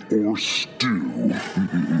 Billy or stew?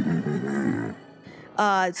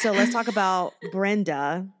 So let's talk about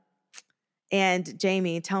Brenda. And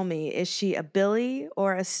Jamie, tell me, is she a Billy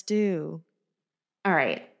or a stew? All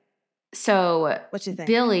right. So what you think?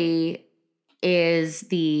 Billy is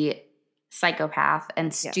the psychopath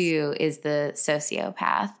and Stu is the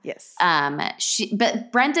sociopath. Yes.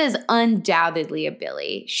 But Brenda is undoubtedly a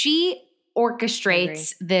Billy. She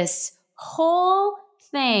orchestrates this whole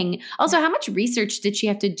thing. Also, how much research did she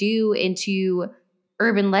have to do into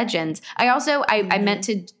urban legends? I meant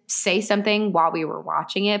to say something while we were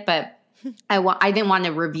watching it, but I didn't want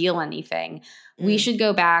to reveal anything. We should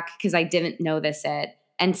go back because I didn't know this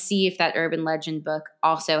and see if that urban legend book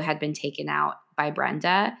also had been taken out by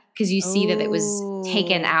Brenda, because you see that it was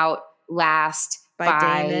taken out last by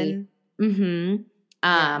Damon.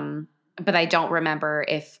 But I don't remember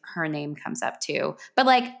if her name comes up too. But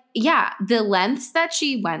like, yeah, the lengths that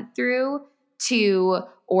she went through to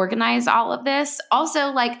organize all of this.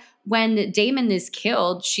 Also, like when Damon is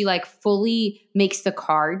killed, she like fully makes the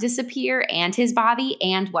car disappear and his body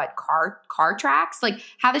and car tracks. Like,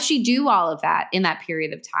 how does she do all of that in that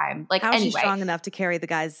period of time? Like, how is she strong enough to carry the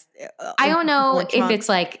guys? I don't know if it's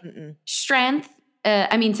like strength.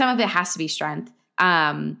 I mean, some of it has to be strength.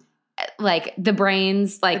 Like the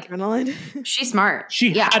brains, like adrenaline. She's smart.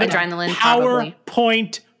 She had adrenaline.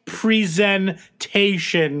 PowerPoint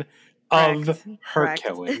presentation of her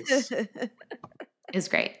killings. Is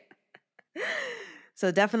great.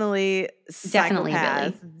 So definitely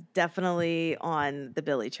Billy. Definitely on the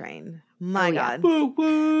Billy train. My God. Woo,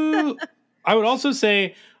 woo. I would also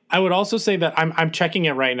say that I'm checking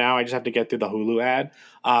it right now. I just have to get through the Hulu ad.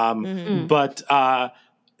 But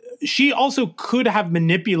she also could have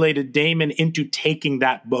manipulated Damon into taking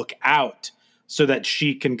that book out so that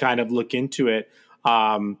she can kind of look into it.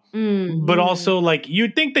 But also, like,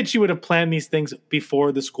 you'd think that she would have planned these things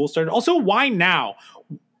before the school started. Also, why now?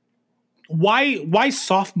 Why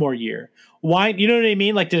sophomore year? Why, you know what I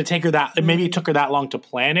mean? Like, did it take her that? Maybe it took her that long to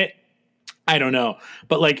plan it. I don't know,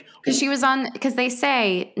 but like, because they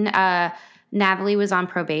say Natalie was on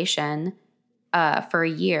probation for a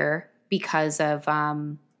year because of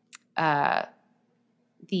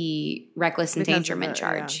the reckless endangerment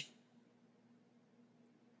charge. Yeah.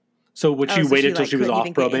 So would she wait until she was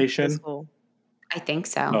off probation? I think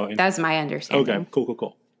so. That's my understanding. Okay,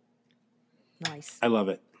 cool. Nice. I love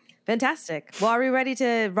it. Fantastic. Well, are we ready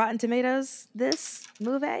to Rotten Tomatoes this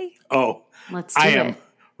movie? Oh, let's do it. I am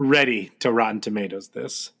ready to Rotten Tomatoes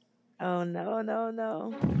this. Oh,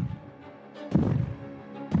 no.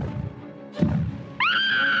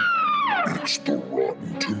 It's the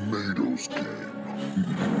Rotten Tomatoes game.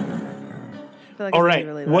 Like all right,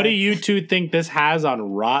 really what do you two think this has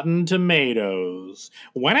on Rotten Tomatoes?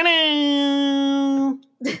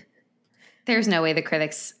 There's no way the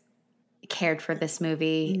critics cared for this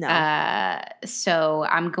movie. No. So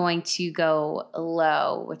I'm going to go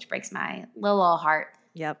low, which breaks my little heart.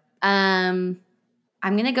 Yep. I'm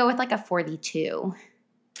going to go with like a 42.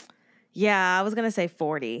 Yeah, I was going to say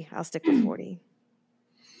 40. I'll stick with 40.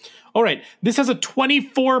 All right. This has a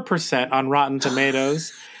 24% on Rotten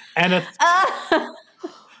Tomatoes and a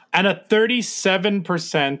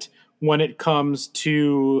 37% when it comes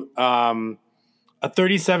to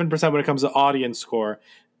audience score.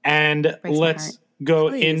 And let's go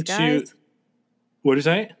into guys. What did you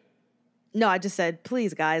say? No, I just said,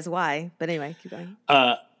 please, guys. Why? But anyway, keep going.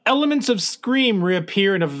 Elements of Scream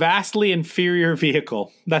reappear in a vastly inferior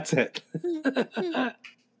vehicle. That's it.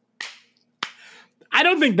 I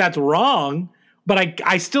don't think that's wrong, but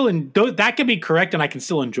I still that can be correct, and I can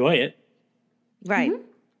still enjoy it. Right. Mm-hmm.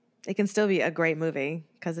 It can still be a great movie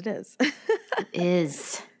because it is. It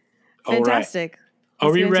is. Fantastic. Right.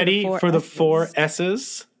 Are we ready for the 4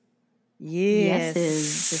 S's? Yes.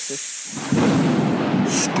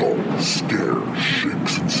 Skull, Scares,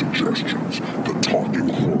 Shakes, and Suggestions. The Talking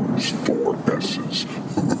Horrors 4 S's.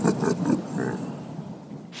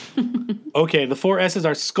 Okay, the 4 S's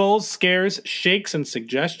are Skulls, Scares, Shakes, and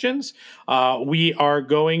Suggestions. We are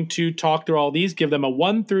going to talk through all these, give them a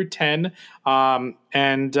 1 through 10.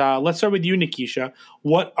 And let's start with you, Nikisha.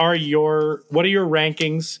 What are your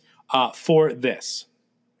rankings for this?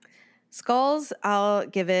 Skulls, I'll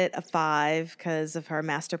give it a 5 because of her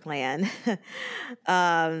master plan.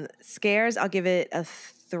 Scares, I'll give it a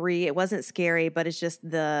 3. It wasn't scary, but it's just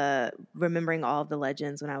the remembering all of the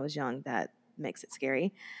legends when I was young that makes it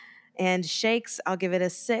scary. And Shakes, I'll give it a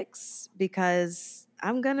 6 because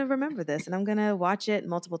I'm going to remember this and I'm going to watch it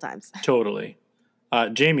multiple times. Totally.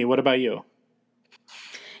 Jamie, what about you?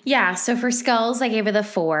 Yeah, so for Skulls, I gave it a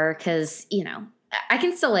 4 because, I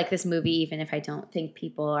can still like this movie even if I don't think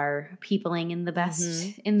people are peopling in the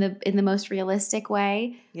best, in the most realistic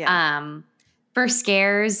way. Yeah. For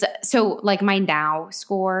Scares, so like my now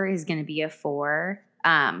score is going to be a 4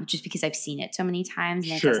 just because I've seen it so many times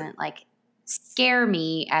and it doesn't like scare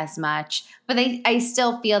me as much, but I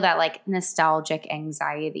still feel that like nostalgic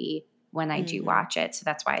anxiety when I do watch it, so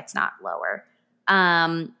that's why it's not lower.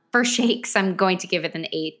 For Shakes, I'm going to give it an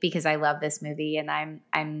 8 because I love this movie and I'm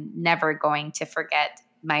never going to forget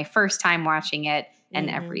my first time watching it and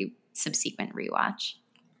every subsequent rewatch.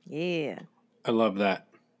 Yeah, I love that.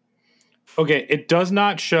 Okay, it does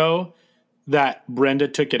not show that Brenda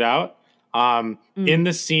took it out. In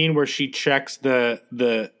the scene where she checks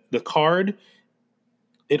the card,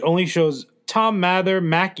 it only shows Tom Mather,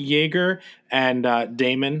 Mac Yeager, and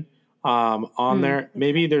Damon on there.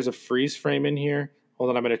 Maybe there's a freeze frame in here. Hold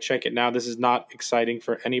on, I'm going to check it now. This is not exciting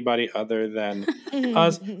for anybody other than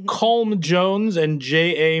us. Colm Jones and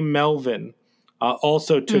J.A. Melvin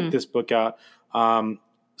also took this book out.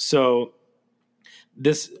 So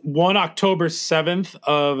this one, October 7th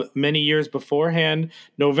of many years beforehand,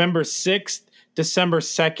 November 6th, December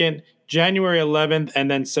 2nd, January 11th, and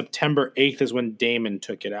then September 8th is when Damon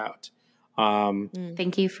took it out.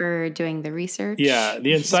 Thank you for doing the research. Yeah,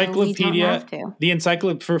 the encyclopedia.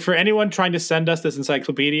 For anyone trying to send us this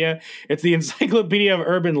encyclopedia, it's the Encyclopedia of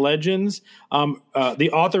Urban Legends. The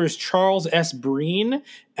author is Charles S. Breen,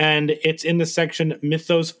 and it's in the section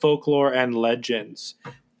Mythos, Folklore, and Legends.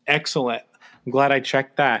 Excellent. I'm glad I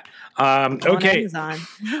checked that. Okay,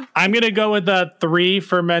 I'm going to go with a 3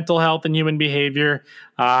 for mental health and human behavior.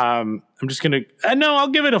 I'm just going to I'll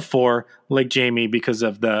give it a 4, like Jamie, because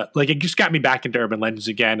of it just got me back into Urban Legends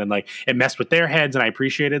again, and like it messed with their heads, and I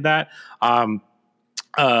appreciated that.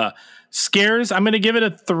 Scares, I'm going to give it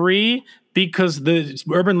a 3 because the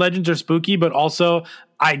Urban Legends are spooky, but also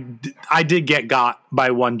I did get got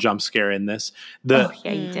by one jump scare in this. Yeah,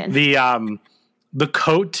 you did. The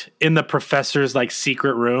coat in the professor's like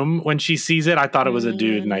secret room, when she sees it, I thought it was a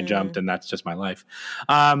dude and I jumped, and that's just my life.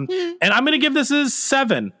 And I'm going to give this a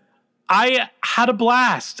 7. I had a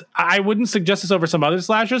blast. I wouldn't suggest this over some other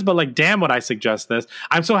slashers, but like, damn, would I suggest this?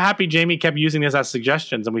 I'm so happy Jamie kept using this as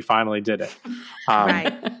suggestions and we finally did it.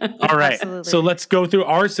 Right. All right. Absolutely. So let's go through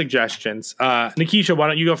our suggestions. Nikisha, why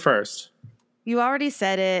don't you go first? You already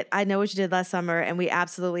said it. I know what you did last summer, and we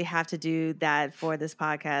absolutely have to do that for this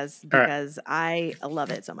podcast because I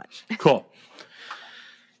love it so much. Cool.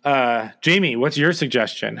 Jamie, what's your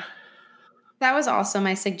suggestion? That was also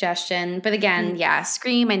my suggestion. But again,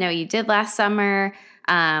 Scream, I know you did last summer.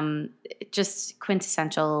 Just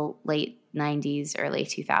quintessential late 90s, early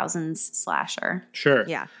 2000s slasher. Sure.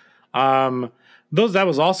 Yeah. That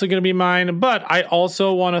was also going to be mine, but I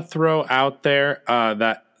also want to throw out there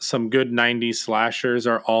that some good 90s slashers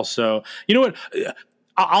are also, you know what?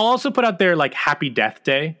 I'll also put out there like Happy Death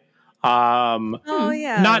Day. Oh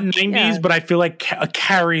yeah, not 90s, but I feel like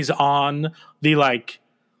carries on the like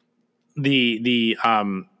the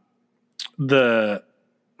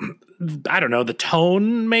I don't know, the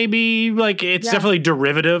tone maybe, like it's definitely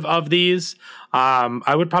derivative of these.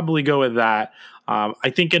 I would probably go with that. I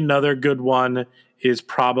think another good one is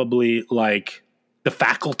probably like The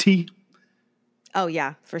Faculty. Oh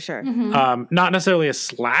yeah, for sure. Not necessarily a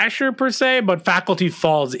slasher per se, but Faculty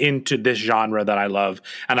falls into this genre that I love,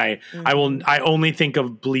 and I only think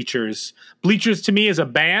of Bleachers. Bleachers to me is a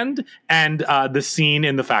band, and the scene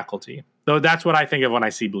in The Faculty. So that's what I think of when I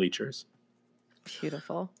see Bleachers.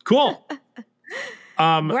 Beautiful. Cool.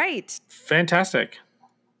 Great. Fantastic.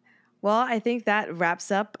 Well, I think that wraps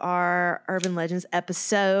up our Urban Legends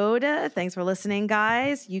episode. Thanks for listening,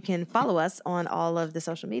 guys. You can follow us on all of the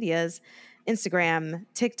social medias: Instagram,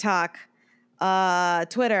 TikTok,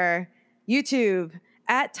 Twitter, YouTube,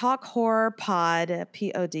 at Talk Horror Pod,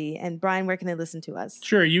 P-O-D. And Brian, where can they listen to us?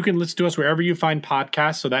 Sure, you can listen to us wherever you find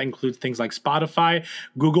podcasts. So that includes things like Spotify,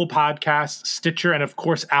 Google Podcasts, Stitcher, and of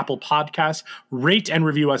course, Apple Podcasts. Rate and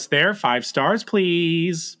review us there. 5 stars,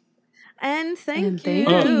 please. And thank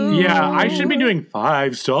you. Yeah, I should be doing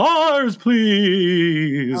 5 stars,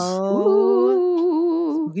 please.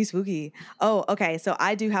 Spooky, spooky. Oh, okay. So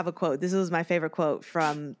I do have a quote. This was my favorite quote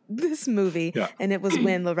from this movie. Yeah. And it was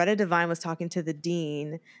when Loretta Devine was talking to the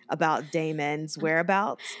dean about Damon's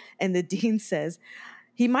whereabouts. And the dean says,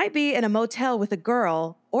 he might be in a motel with a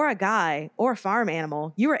girl or a guy or a farm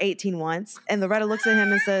animal. You were 18 once. And Loretta looks at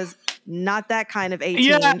him and says, not that kind of 18.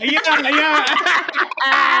 Yeah.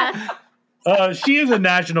 She is a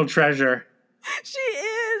national treasure. She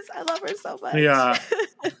is. I love her so much. Yeah.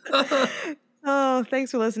 Oh,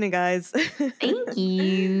 thanks for listening, guys. Thank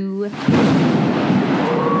you.